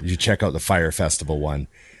amazing. You check out the Fire Festival one.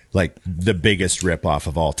 Like the biggest ripoff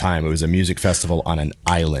of all time. It was a music festival on an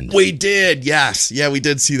island. We did, yes. Yeah, we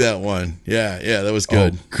did see that one. Yeah, that was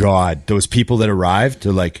good. Oh, God. Those people that arrived,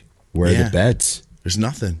 they're like, where are the beds? There's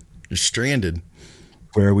nothing. They're stranded.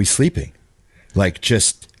 Where are we sleeping? Like,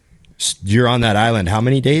 just, you're on that island how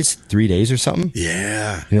many days? 3 days or something?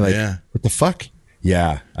 Yeah. And you're like, what the fuck?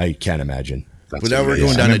 Yeah, I can't imagine. But now we're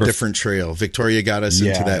going down a different trail. Victoria got us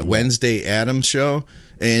into that Wednesday Addams show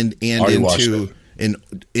and into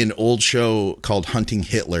an old show called Hunting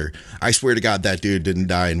Hitler. I swear to God, that dude didn't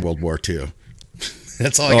die in World War II.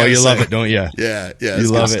 That's all I gotta say. You love it, don't you? Yeah.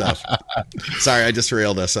 You love it. Stuff. Sorry, I just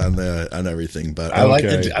railed us on everything, but I like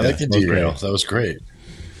the derail. That was great.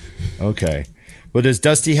 Okay. Well, does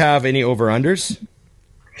Dusty have any over-unders?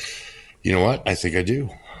 You know what? I think I do.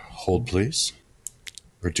 Hold, please.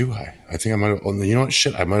 Or do I? I think I might have only, you know what?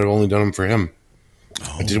 Shit, I might have only done them for him.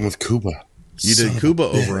 I did them with Kuba. You did Kuba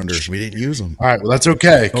over-under. We didn't use them. All right, well, that's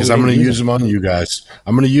okay, because I'm going to use them on you guys.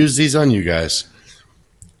 I'm going to use these on you guys.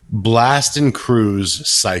 Blast and cruise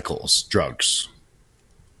cycles, drugs.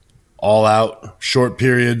 All out, short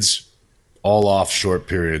periods, all off, short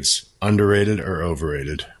periods. Underrated or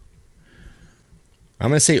overrated? I'm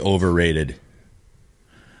going to say overrated.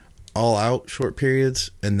 All out, short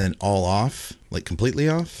periods, and then all off, like completely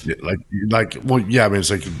off? Yeah, well, yeah, I mean, it's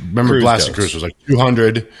like, remember Cruise Blast and dose. Cruise was like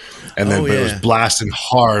 200, and then but it was yeah. blasting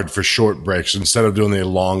hard for short breaks instead of doing the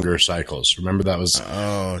longer cycles. Remember that was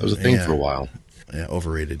a thing for a while. Yeah,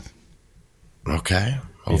 overrated. Okay.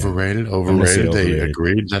 Overrated. gonna say Overrated. They overrated.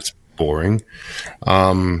 agreed. That's boring.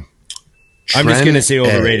 I'm just going to say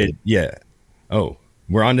overrated. Yeah. Oh,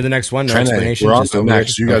 we're on to the next one. No explanation. We're on just to the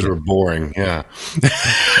next. overrated? You guys Okay. were boring. Yeah.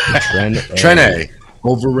 Trend Trene.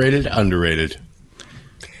 Overrated. Underrated.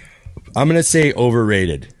 I'm going to say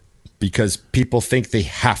overrated because people think they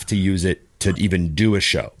have to use it to even do a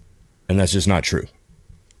show. And that's just not true.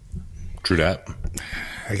 True that.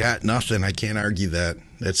 I got nothing. I can't argue that.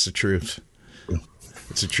 That's the truth.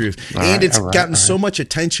 It's the truth. All And right, it's all right, gotten all so much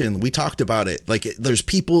attention. We talked about it. Like there's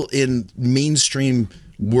people in the mainstream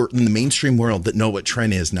world that know what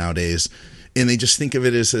Trent is nowadays. And they just think of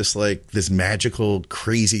it as this magical,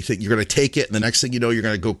 crazy thing. You're going to take it, and the next thing you know, you're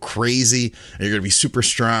going to go crazy, and you're going to be super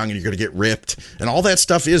strong, and you're going to get ripped. And all that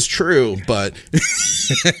stuff is true, but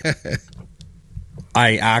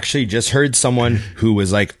I actually just heard someone who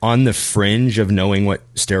was like on the fringe of knowing what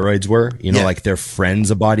steroids were, Yeah. like their friend's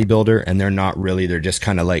a bodybuilder and they're not really, they're just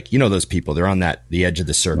kind of like, those people, they're on the edge of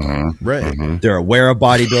the circle. right. They're aware of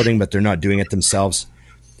bodybuilding, but they're not doing it themselves.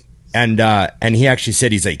 And he actually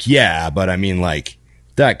said, he's like, yeah, but I mean like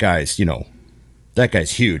that guy's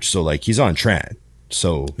huge. So like he's on Tran.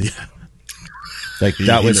 So like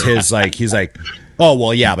that was his, like, he's like, oh,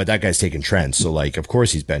 well, yeah, but that guy's taking Tren. So like, of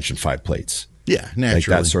course he's benching 5 plates. Yeah, Like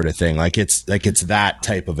naturally. that sort of thing. Like it's that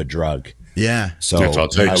type of a drug. Yeah. So That's all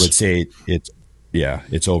it I takes. would say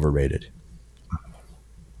it's overrated.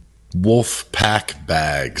 Wolf Pack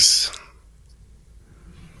bags.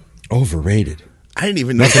 Overrated. I didn't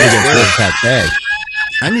even know Nothing those against were. Wolfpack bag.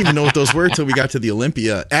 I didn't even know what those were till we got to the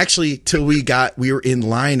Olympia. Actually, till we were in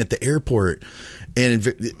line at the airport, and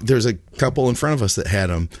there's a couple in front of us that had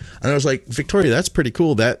them, and I was like, Victoria, that's pretty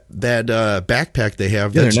cool. That backpack they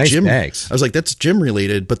have, Yeah, that's they're nice gym bags. I was like, that's gym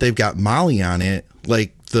related, but they've got Molly on it,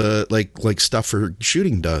 like the like stuff for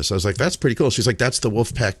shooting does. I was like, that's pretty cool. She's like, that's the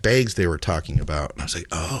Wolfpack bags they were talking about. And I was like,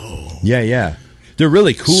 oh, Yeah. They're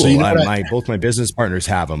really cool. So you know what Both my business partners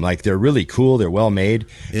have them. Like they're really cool. They're well made.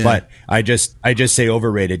 Yeah. But I just say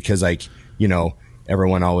overrated because like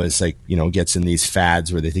everyone always like gets in these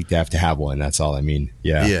fads where they think they have to have one. That's all I mean.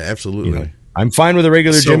 Yeah. yeah, absolutely. I'm fine with a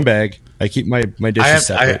regular So- gym bag. I keep my dishes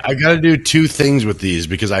separate. I got to do 2 things with these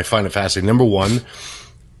because I find it fascinating. Number one,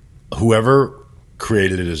 whoever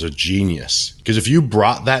created it is a genius. Because if you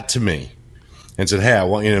brought that to me and said, hey, I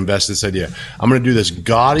want you to invest in this idea, I'm going to do this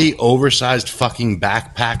gaudy, oversized fucking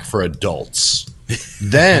backpack for adults.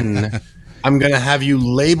 Then I'm going to have you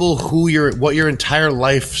label what your entire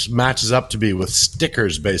life matches up to be with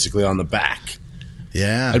stickers basically on the back.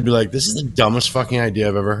 Yeah, I'd be like, this is the dumbest fucking idea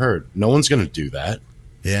I've ever heard. No one's going to do that.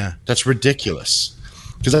 yeah, That's ridiculous.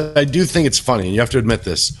 Because I do think it's funny, and you have to admit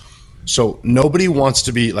this. So nobody wants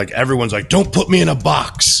to be like, everyone's like, don't put me in a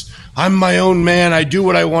box. I'm my own man. I do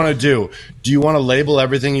what I want to do. Do you want to label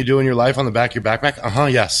everything you do in your life on the back of your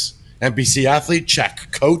backpack? Yes. NPC athlete? Check.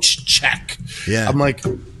 Coach? Check. Yeah. I'm like,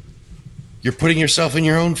 you're putting yourself in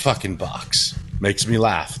your own fucking box. Makes me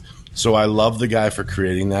laugh. So I love the guy for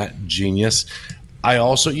creating that. Genius. I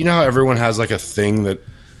also, how everyone has like a thing that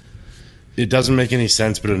it doesn't make any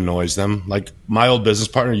sense, but it annoys them. Like my old business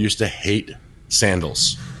partner used to hate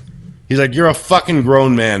sandals. He's like, you're a fucking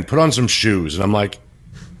grown man. Put on some shoes. And I'm like,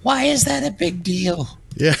 why is that a big deal?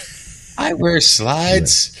 yeah. I wear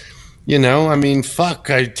slides. I mean, fuck.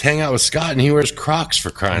 I hang out with Scott and he wears Crocs for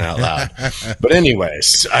crying out loud. But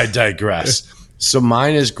anyways, I digress. So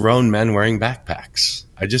mine is grown men wearing backpacks.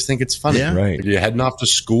 I just think it's funny. Yeah. Right. Are you heading off to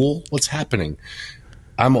school? What's happening?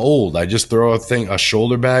 I'm old. I just throw a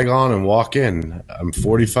shoulder bag on and walk in. I'm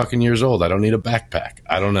 40 fucking years old. I don't need a backpack.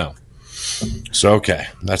 I don't know. So, okay.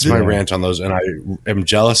 That's my rant on those. And I am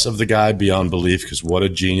jealous of the guy beyond belief because what a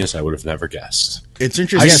genius. I would have never guessed. It's I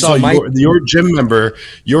interesting. saw so your gym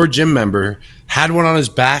member had one on his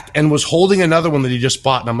back and was holding another one that he just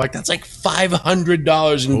bought. And I'm like, that's like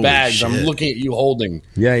 $500 in Holy bags. I'm shit. looking at you holding.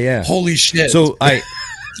 Yeah. Holy shit. So I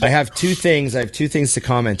have 2 things. I have 2 things to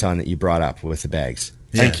comment on that you brought up with the bags.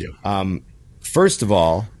 Thank you. First of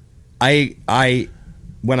all, I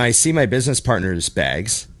when I see my business partner's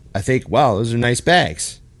bags, I think, wow, those are nice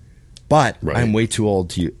bags. But I'm way too old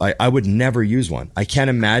to use. I would never use one. I can't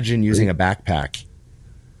imagine using a backpack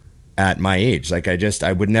at my age. Like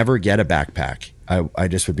I would never get a backpack. I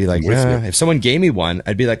just would be like, if someone gave me one,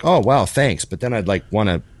 I'd be like, oh, wow, thanks. But then I'd like want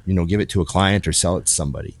to, give it to a client or sell it to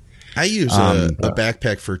somebody. I use a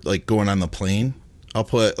backpack for like going on the plane. I'll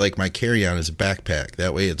put like my carry-on as a backpack.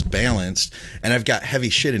 That way it's balanced. And I've got heavy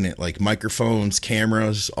shit in it, like microphones,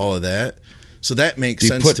 cameras, all of that. So that makes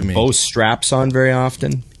sense to me. Do you put both straps on very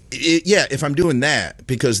often? Yeah, if I'm doing that,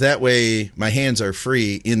 because that way my hands are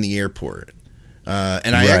free in the airport.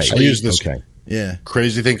 And I actually use this yeah,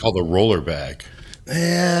 crazy thing called a roller bag.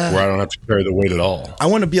 Yeah, where I don't have to carry the weight at all. I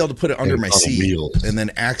want to be able to put it under my seat and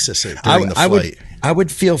then access it during the flight. I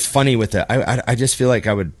would feel funny with it. I just feel like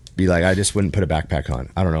I would be like, I just wouldn't put a backpack on.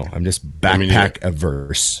 I don't know. I'm just backpack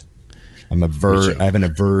averse. I have an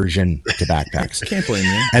aversion to backpacks. I can't blame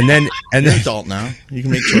you. And then you're an adult now. You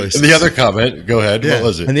can make choices. And the other comment, go ahead. Yeah. What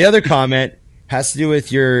was it? And the other comment has to do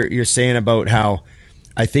with your saying about how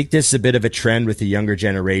I think this is a bit of a trend with the younger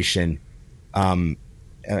generation. And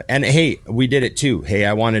hey, we did it too. Hey,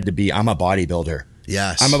 I'm a bodybuilder.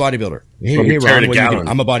 Yes. I'm a bodybuilder. Hey, Ron, what are you doing?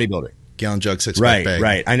 I'm a bodybuilder. Gallon jug, 6-pack bag.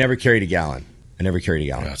 Right. I never carried a gallon.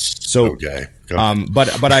 That's so okay.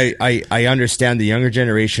 But I understand the younger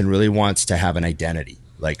generation really wants to have an identity.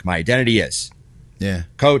 Like my identity is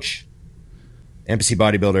coach, NPC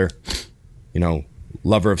bodybuilder,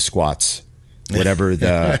 lover of squats, whatever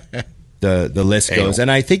the list goes.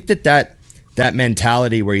 And I think that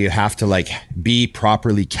mentality where you have to like be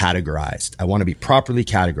properly categorized. I want to be properly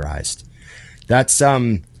categorized. That's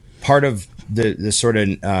part of the sort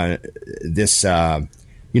of this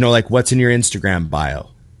like what's in your Instagram bio,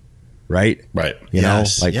 right? Right.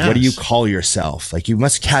 What do you call yourself? Like you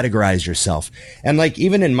must categorize yourself. And like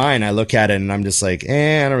even in mine, I look at it and I'm just like,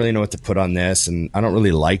 I don't really know what to put on this, and I don't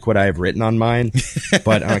really like what I've written on mine,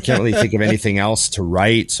 but I can't really think of anything else to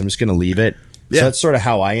write, so I'm just going to leave it. Yeah. So that's sort of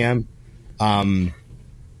how I am.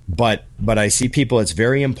 But I see people, it's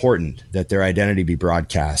very important that their identity be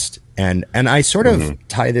broadcast. And I sort of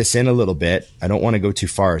tie this in a little bit. I don't want to go too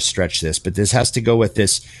far or stretch this, but this has to go with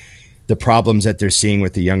the problems that they're seeing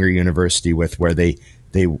with the younger university with where they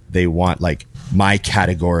want like my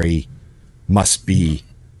category must be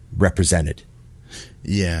represented.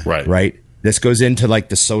 Yeah. Right. This goes into like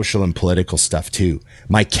the social and political stuff too.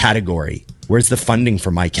 My category. Where's the funding for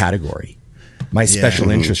my category? My special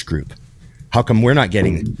interest group. How come we're not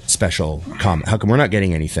getting special comment? How come we're not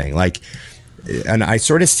getting anything? Like, and I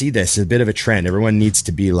sort of see this as a bit of a trend. Everyone needs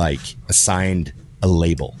to be like assigned a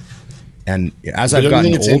label. And as I've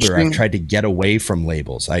gotten older, I've tried to get away from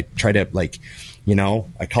labels. I try to I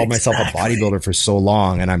called myself a bodybuilder for so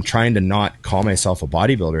long, and I'm trying to not call myself a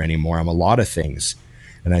bodybuilder anymore. I'm a lot of things.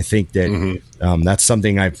 And I think that that's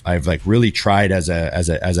something I've like really tried as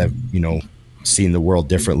I've seen the world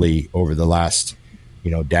differently over the last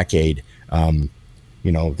decade.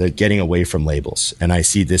 The getting away from labels, and I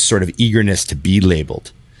see this sort of eagerness to be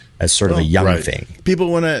labeled as sort of a young thing.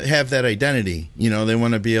 People want to have that identity. They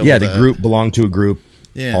want to be able to... the group, belong to a group,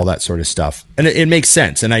 all that sort of stuff. And it makes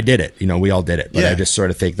sense, and I did it. We all did it. But I just sort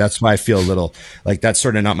of think that's why I feel a little like that's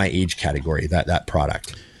sort of not my age category, that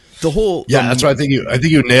product. That's why I think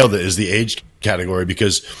you nailed it, is the age category.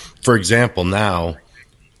 Because, for example, now,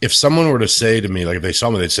 if someone were to say to me, like if they saw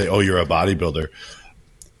me, they'd say, oh, you're a bodybuilder.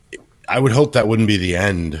 I would hope that wouldn't be the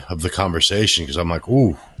end of the conversation, because I'm like,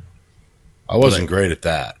 ooh, I wasn't great at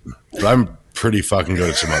that, but I'm pretty fucking good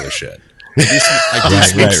at some other shit. I do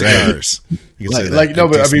smoke cigars.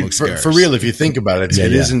 For real, if you think about it,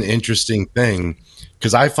 it is an interesting thing,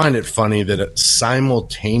 because I find it funny that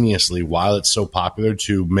simultaneously, while it's so popular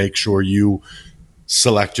to make sure you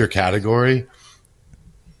select your category,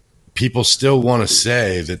 people still want to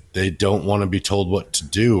say that they don't want to be told what to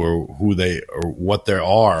do or what they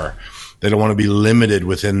are. They don't want to be limited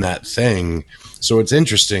within that thing. So it's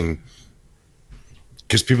interesting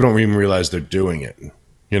because people don't even realize they're doing it,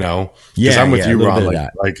 Because I'm with you, Ron.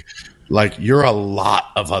 Like you're a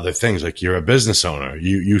lot of other things. Like you're a business owner.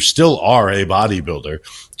 You still are a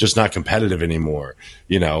bodybuilder, just not competitive anymore.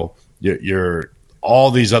 You're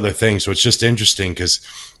all these other things. So it's just interesting because,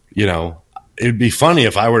 it'd be funny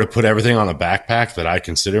if I were to put everything on a backpack that I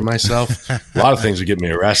consider myself. A lot of things would get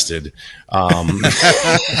me arrested. And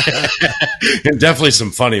definitely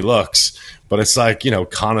some funny looks. But it's like,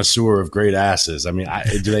 connoisseur of great asses. I mean,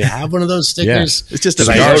 do they have one of those stickers? Yeah. It's just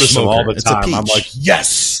I notice them all the time. I'm like,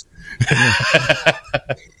 yes.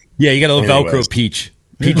 You got a little Velcro peach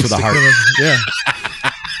with a heart.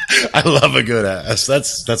 I love a good ass.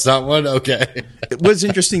 That's not one. Okay. What's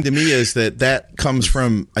interesting to me is that comes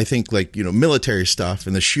from, I think, like, military stuff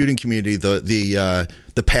and the shooting community, the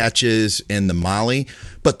patches and the Molly.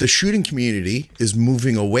 But the shooting community is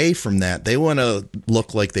moving away from that. They want to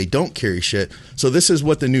look like they don't carry shit. So this is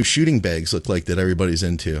what the new shooting bags look like that everybody's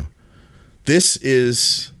into. This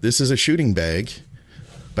is a shooting bag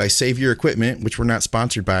by Save Your Equipment, which we're not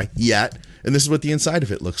sponsored by yet. And this is what the inside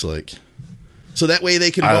of it looks like. So that way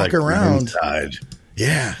they can walk around. Inside.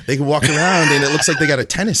 Yeah, they can walk around and it looks like they got a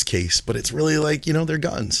tennis case, but it's really like, they're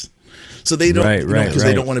guns. So they don't, because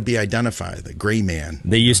they don't want to be identified, the gray man.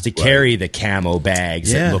 They used to carry the camo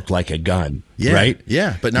bags that looked like a gun, right?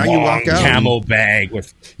 Yeah, but now you walk out. Camo bag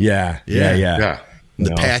with, yeah.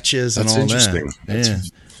 The patches and all that. Yeah.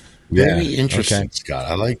 Very interesting, Scott.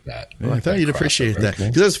 I like that. I thought you'd appreciate that.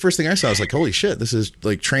 Because that's the first thing I saw. I was like, holy shit, this is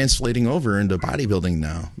like translating over into bodybuilding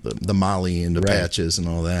now. The Molly and the patches and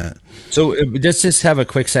all that. So let's just have a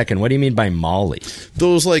quick second. What do you mean by Molly?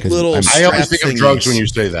 Those like little I always think of drugs when you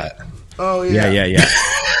say that. Oh, yeah. Yeah.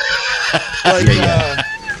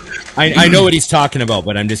 I know what he's talking about,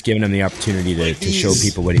 but I'm just giving him the opportunity to show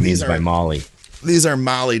people what he means by Molly. These are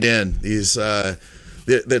mollied in. These,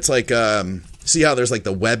 that's like... see how there's like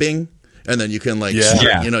the webbing and then you can like,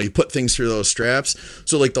 you put things through those straps.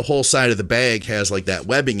 So like the whole side of the bag has like that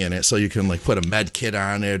webbing in it. So you can like put a med kit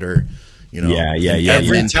on it or,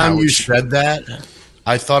 Every time you said that,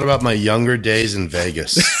 I thought about my younger days in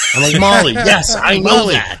Vegas. I'm like, Molly. Yes, I know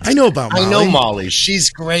that. I know about Molly. I know Molly.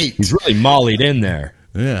 She's great. He's really mollied in there.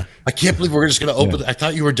 Yeah. I can't believe we're just going to open. I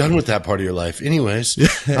thought you were done with that part of your life. Anyways.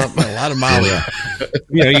 A lot of Molly.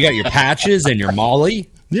 You got your patches and your Molly.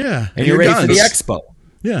 Yeah. And you're ready for the expo.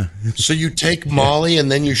 Yeah. So you take Molly and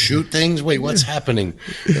then you shoot things? Wait, what's happening?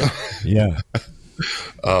 Yeah.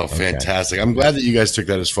 Oh, fantastic. I'm glad that you guys took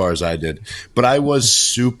that as far as I did. But I was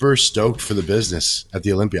super stoked for the business at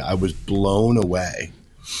the Olympia. I was blown away.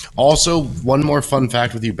 Also, one more fun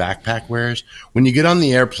fact with you backpack wearers. When you get on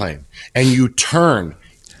the airplane and you turn,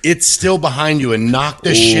 it's still behind you and knock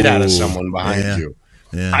the shit out of someone behind you.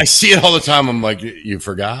 Yeah. I see it all the time. I'm like, you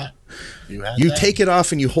forgot? You take it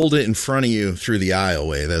off and you hold it in front of you through the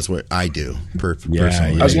aisleway. That's what I do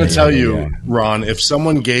personally. I was going to tell you, Ron, if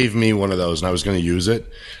someone gave me one of those and I was going to use it,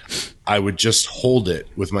 I would just hold it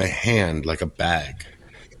with my hand like a bag.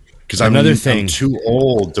 Because I'm too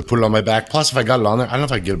old to put it on my back. Plus, if I got it on there, I don't know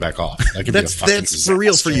if I can get it back off. That's for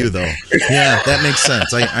real for you, though. Yeah, that makes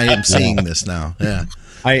sense. I am seeing this now. Yeah.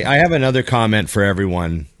 I have another comment for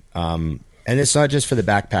everyone. And it's not just for the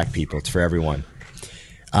backpack people. It's for everyone.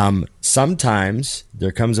 Sometimes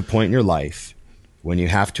there comes a point in your life when you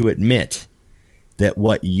have to admit that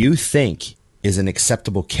what you think is an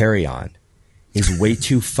acceptable carry-on is way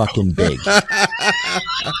too fucking big.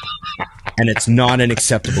 And it's not an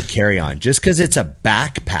acceptable carry-on. Just because it's a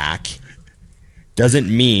backpack doesn't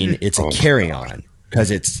mean it's a carry-on.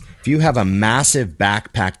 Because if you have a massive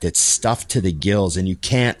backpack that's stuffed to the gills and you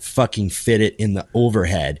can't fucking fit it in the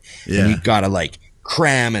overhead, and you gotta like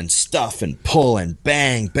cram and stuff and pull and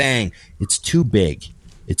bang, bang. It's too big.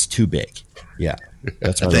 It's too big. Yeah.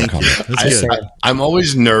 That's my comment. I'm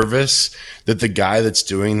always nervous that the guy that's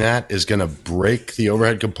doing that is going to break the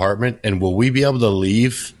overhead compartment. And will we be able to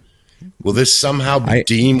leave? Will this somehow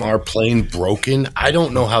deem our plane broken? I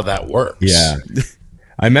don't know how that works. Yeah.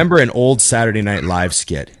 I remember an old Saturday Night Live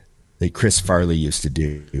skit that Chris Farley used to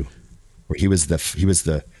do where he was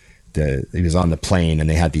on the plane and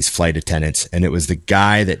they had these flight attendants and it was the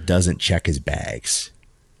guy that doesn't check his bags.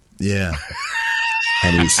 Yeah.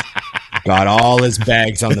 And he's got all his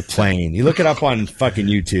bags on the plane. You look it up on fucking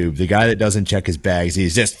YouTube. The guy that doesn't check his bags,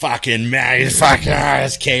 he's just fucking mad. He's fucking,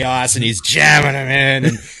 it's chaos and he's jamming them in.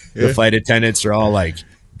 And the flight attendants are all like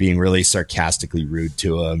being really sarcastically rude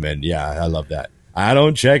to him. And I love that. I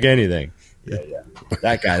don't check anything. Yeah.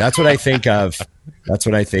 That guy. That's what I think of. That's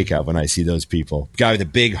what I think of when I see those people. Guy with a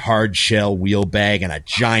big hard shell wheel bag and a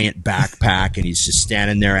giant backpack, and he's just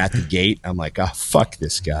standing there at the gate. I'm like, oh, fuck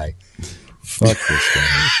this guy. Fuck this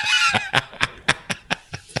guy.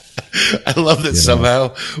 I love that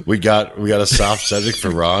somehow we got a soft subject for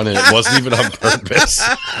Ron, and it wasn't even on purpose.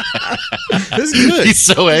 This is good. He's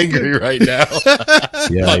so angry right now.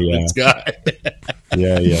 Yeah. This guy.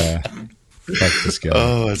 Yeah. Fuck this guy.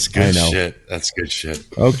 Oh, that's good shit. That's good shit.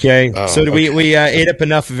 Okay. So do we ate up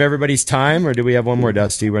enough of everybody's time, or do we have one more,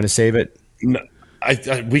 Dusty? We're going to save it? No,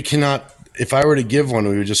 we cannot. If I were to give one,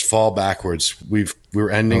 we would just fall backwards. We're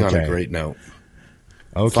ending on a great note.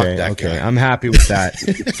 Okay. Guy. I'm happy with that.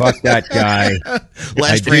 Fuck that guy.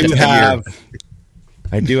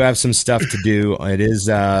 I do have some stuff to do. It is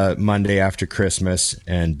Monday after Christmas,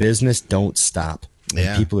 and business don't stop.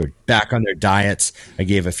 Yeah. People are back on their diets. I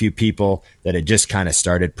gave a few people that had just kind of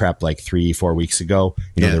started prep like 3-4 weeks ago.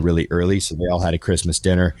 They're really early, so they all had a Christmas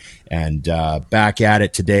dinner, and back at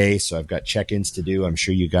it today. So I've got check-ins to do. I'm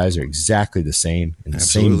sure you guys are exactly the same, in the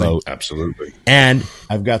same boat. Absolutely. And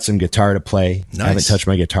I've got some guitar to play. Nice. I haven't touched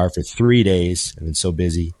my guitar for 3 days. I've been so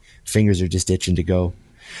busy. Fingers are just itching to go.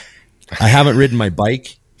 I haven't ridden my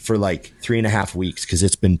bike for like 3.5 weeks because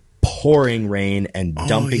it's been pouring rain and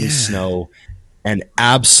dumping snow and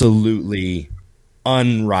absolutely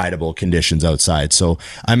unrideable conditions outside. So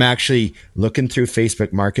I'm actually looking through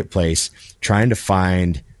Facebook Marketplace trying to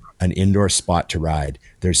find an indoor spot to ride.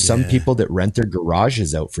 There's some people that rent their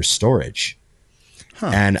garages out for storage.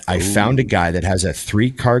 And I found a guy that has a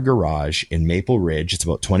 3-car garage in Maple Ridge. It's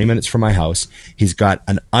about 20 minutes from my house. He's got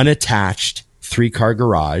an unattached 3-car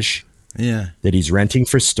garage that he's renting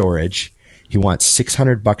for storage. He wants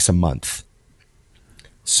 $600 a month.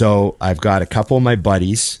 So I've got a couple of my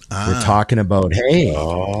buddies. We're talking about, hey, we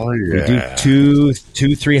do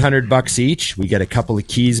 $200-$300 each. We get a couple of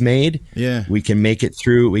keys made. Yeah, we can make it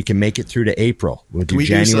through. We can make it through to April. We'll do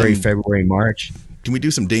January, February, March. Can we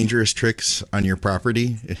do some dangerous tricks on your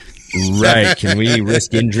property? Right. Can we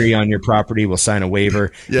risk injury on your property? We'll sign a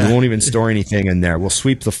waiver. Yeah. We won't even store anything in there. We'll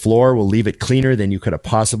sweep the floor. We'll leave it cleaner than you could have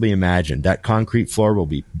possibly imagined. That concrete floor will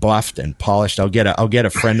be buffed and polished. I'll get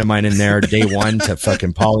a friend of mine in there day one to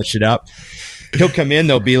fucking polish it up. He'll come in.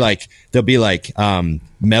 There'll be like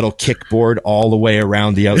metal kickboard all the way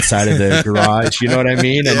around the outside of the garage. You know what I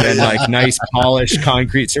mean? And then like nice polished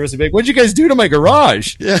concrete surface. Big. What'd you guys do to my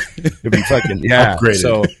garage? Yeah, it'll be fucking upgraded.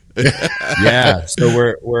 So so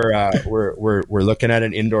we're looking at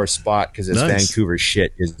an indoor spot because this Vancouver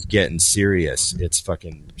shit is getting serious. It's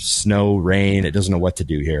fucking snow, rain. It doesn't know what to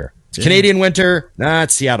do here. It's Canadian winter. Nah,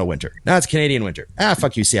 it's Seattle winter. Nah, it's Canadian winter.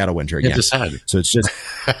 Fuck you, Seattle winter again. So it's just,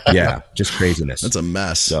 just craziness. That's a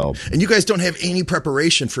mess. So, and you guys don't have any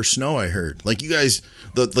preparation for snow. I heard, like you guys,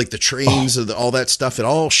 the trains, all that stuff, it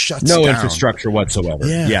all shuts down. No infrastructure whatsoever.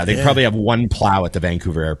 They probably have one plow at the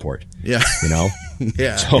Vancouver airport. Yeah, you know.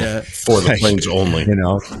 For the planes only. You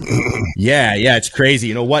know. It's crazy.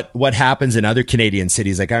 You know what happens in other Canadian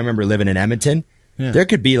cities? Like I remember living in Edmonton. There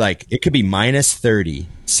could be it could be minus 30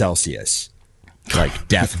 Celsius, like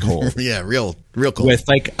death cold. Real cold.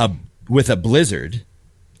 With a blizzard,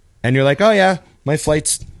 and you're like, oh yeah, my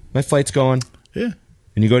flight's going. Yeah.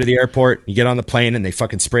 And you go to the airport, you get on the plane, and they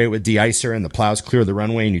fucking spray it with de-icer, and the plows clear the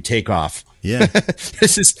runway, and you take off. Yeah.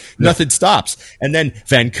 This is nothing stops. And then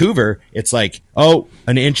Vancouver, it's like, oh,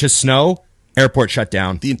 an inch of snow. Airport shut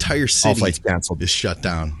down. The entire city, all flights canceled, is shut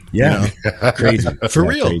down. Yeah, you know? Crazy for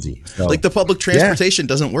real. Crazy. So, like the public transportation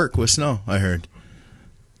doesn't work with snow. I heard.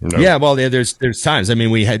 No. Yeah, well, there's times. I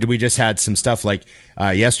mean, we just had some stuff like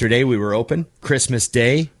yesterday. We were open Christmas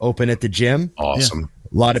Day, open at the gym. Awesome.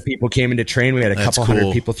 A lot of people came into train. We had a couple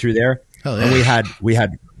hundred people through there, and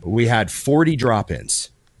we had 40 drop-ins.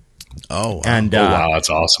 Oh, wow. And wow, that's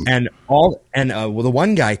awesome. And the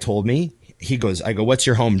one guy told me. He goes, I go, what's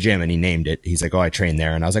your home gym? And he named it. He's like, oh, I train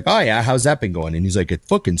there. And I was like, oh, yeah, how's that been going? And he's like, it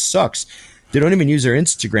fucking sucks. They don't even use their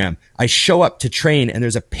Instagram. I show up to train, and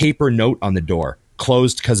there's a paper note on the door,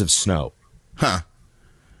 closed because of snow. Huh.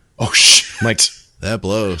 Oh, shit. I'm like, that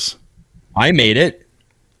blows. I made it.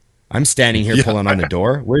 I'm standing here pulling on the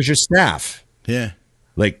door. Where's your staff? Yeah.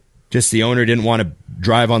 Like, just the owner didn't want to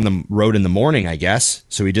drive on the road in the morning, I guess.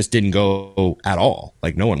 So he just didn't go at all.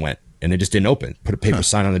 Like, no one went. And it just didn't open. Put a paper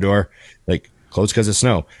sign on the door, like closed because of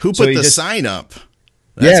snow. Who put the sign up?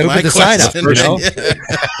 That's who put the sign up? You know?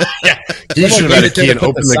 You should have had a key and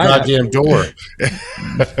opened the goddamn door.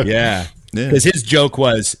 Yeah, because his joke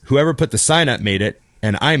was whoever put the sign up made it,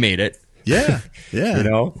 and I made it. Yeah. You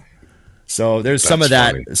know. So there's some of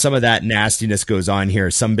that nastiness goes on here.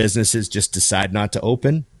 Some businesses just decide not to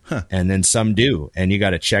open. And then some do, and you got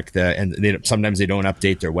to check sometimes they don't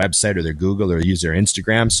update their website or their Google or use their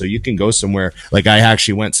Instagram. So you can go somewhere. Like I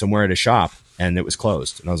actually went somewhere at a shop and it was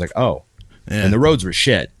closed, and I was like, oh, and the roads were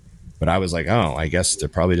shit. But I was like, oh, I guess they're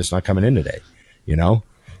probably just not coming in today, you know.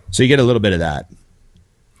 So you get a little bit of that.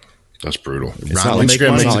 That's brutal. Ron,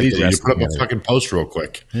 Instagram makes it easy. You put up a fucking post real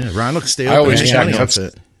quick. Yeah, Ron will stay open. I always check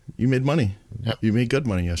it. You made money. Yep. You made good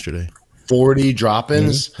money yesterday. 40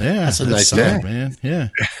 drop-ins. Mm-hmm. Yeah, that's a nice day, man. Yeah.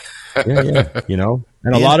 You know,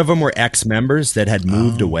 and a lot of them were ex-members that had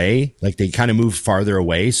moved away. Like they kind of moved farther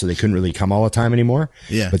away, so they couldn't really come all the time anymore.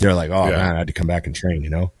 Yeah, but they're like, oh man, I had to come back and train. You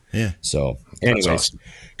know. Yeah. So, anyways,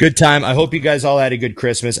 good time. I hope you guys all had a good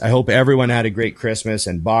Christmas. I hope everyone had a great Christmas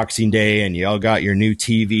and Boxing Day, and you all got your new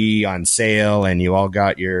TV on sale, and you all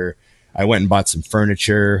got your I went and bought some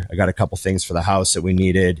furniture. I got a couple things for the house that we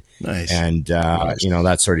needed. Nice. And, you know,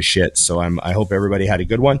 that sort of shit. So I hope everybody had a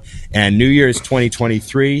good one. And New Year's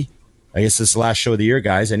 2023, I guess this is the last show of the year,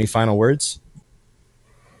 guys. Any final words?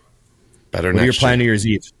 Better What are your next plan New year. Year's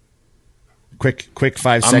Eve? Quick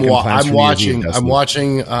 5-second plans for New Year's Eve,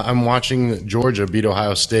 Dustin. I'm watching Georgia beat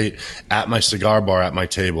Ohio State at my cigar bar at my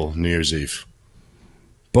table New Year's Eve.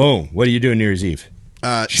 Boom. What are you doing New Year's Eve?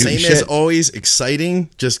 Same shit. as always, exciting.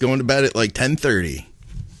 Just going to bed at like 10:30.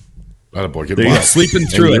 Attaboy, get There you go. wild. Sleeping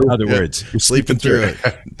through it, in other Yeah, words. You're sleeping through it.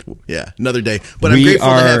 Yeah, another day. But I'm We grateful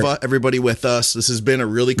to have are- everybody with us. This has been a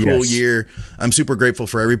really cool Yes. year. I'm super grateful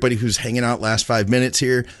for everybody who's hanging out last 5 minutes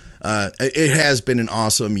here. It has been an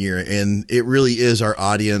awesome year, and it really is our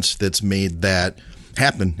audience that's made that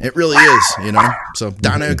happen. It really is, you know. So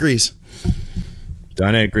Donna agrees.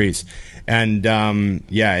 Donna agrees. And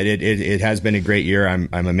yeah, it has been a great year. I'm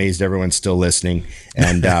amazed everyone's still listening.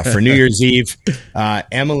 And for New Year's Eve,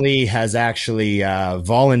 Emily has actually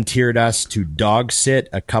volunteered us to dog sit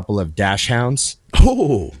a couple of dash hounds.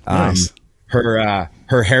 Oh, nice. Her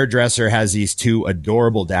hairdresser has these 2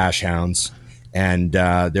 adorable dash hounds, and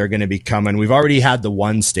they're going to be coming. We've already had the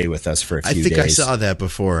one stay with us for a few I think days. I saw that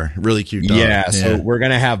before. Really cute dog. Yeah, so we're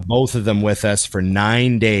going to have both of them with us for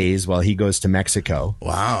 9 days while he goes to Mexico.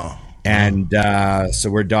 Wow. And so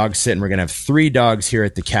we're dog sitting. We're going to have 3 dogs here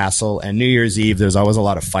at the castle. And New Year's Eve, there's always a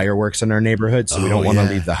lot of fireworks in our neighborhood. So we don't want to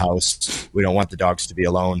leave the house. We don't want the dogs to be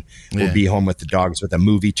alone. Yeah. We'll be home with the dogs with a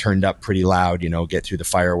movie turned up pretty loud, you know, get through the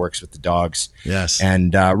fireworks with the dogs. Yes.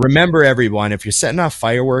 And remember, everyone, if you're setting off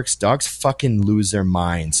fireworks, dogs fucking lose their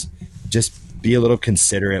minds. Just be a little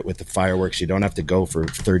considerate with the fireworks. You don't have to go for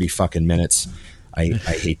 30 fucking minutes. I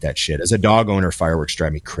hate that shit. As a dog owner, fireworks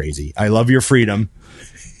drive me crazy. I love your freedom,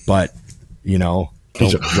 but, you know,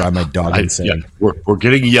 don't drive my dog insane. Yeah, we're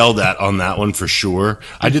getting yelled at on that one for sure.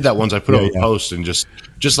 I did that once. I put up a post and just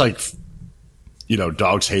like, you know,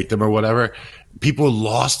 dogs hate them or whatever. People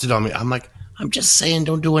lost it on me. I'm like, I'm just saying,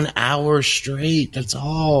 don't do an hour straight. That's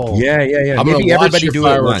all. Yeah. I'm Maybe gonna watch everybody your do it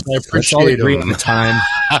fireworks. once. I Let's all appreciate agree them. on the time.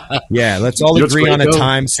 Yeah, let's all You know what's agree on a great, though?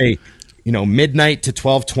 time. Say, you know, midnight to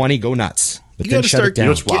 12:20. Go nuts. But You then gotta shut start it down. You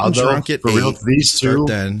know what's wild, getting though? drunk at For real, 8. these Start two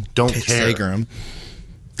then. don't Stagger care. 'em.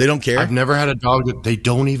 They don't care. I've never had a dog that they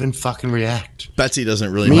don't even fucking react. Betsy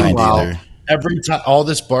doesn't really mind Meanwhile, either. every time all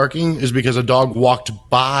this barking is because a dog walked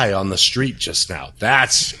by on the street just now.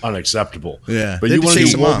 That's unacceptable. Yeah. But They you had to want to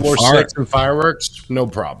chase do them World off. War VI and fireworks? No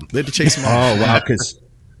problem. They had to chase them off. Oh wow, because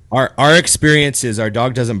our experience is our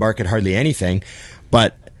dog doesn't bark at hardly anything,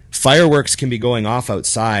 but fireworks can be going off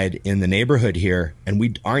outside in the neighborhood here, and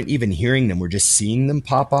we aren't even hearing them. We're just seeing them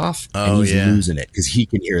pop off, and he's losing it because he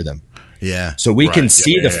can hear them. Yeah. So we can Right,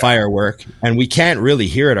 see yeah, the yeah. firework, and we can't really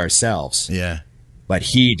hear it ourselves. Yeah. But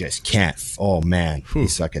he just can't. Oh man,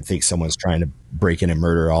 he's fucking think someone's trying to break in and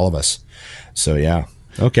murder all of us. So yeah,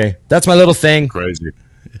 okay, that's my little thing. Crazy.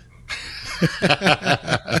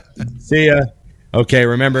 See ya. Okay,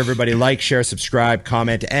 remember everybody, like, share, subscribe,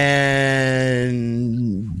 comment,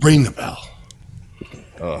 and Ring the bell.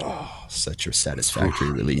 such a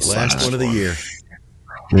satisfactory release. Last one of the year.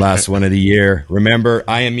 Last one of the year. Remember,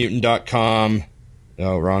 IamMutant.com.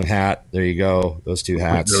 Oh, wrong hat. There you go. Those 2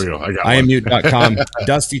 hats. There we go. I got IamMutant.com.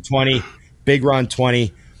 Dusty20. Big Ron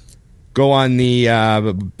 20. Go on the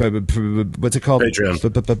what's it called? Patreon.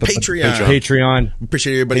 Patreon.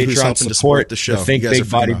 Appreciate everybody who's Patreon helping to support the show. The Think You guys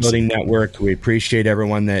Big are freaking Bodybuilding awesome. Network. We appreciate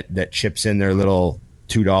everyone that chips in their little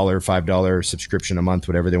 $2, $5 subscription a month,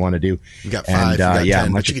 whatever they want to do. You got 5, and you got yeah,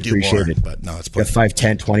 10, much but you could do more. appreciated. But no, it's You got 5,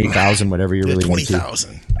 10, 20,000, whatever you really want to.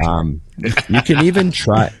 20,000. You can even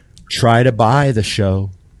try to buy the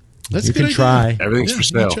show. That's You a good can idea. try. Everything's for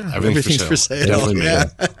sale. sure. Everything's for sale. Definitely Yeah.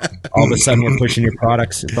 made. All of a sudden, we're pushing your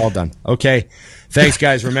products. It's all done. Okay. Thanks,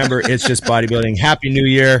 guys. Remember, it's just bodybuilding. Happy New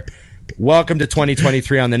Year. Welcome to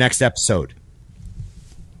 2023 on the next episode.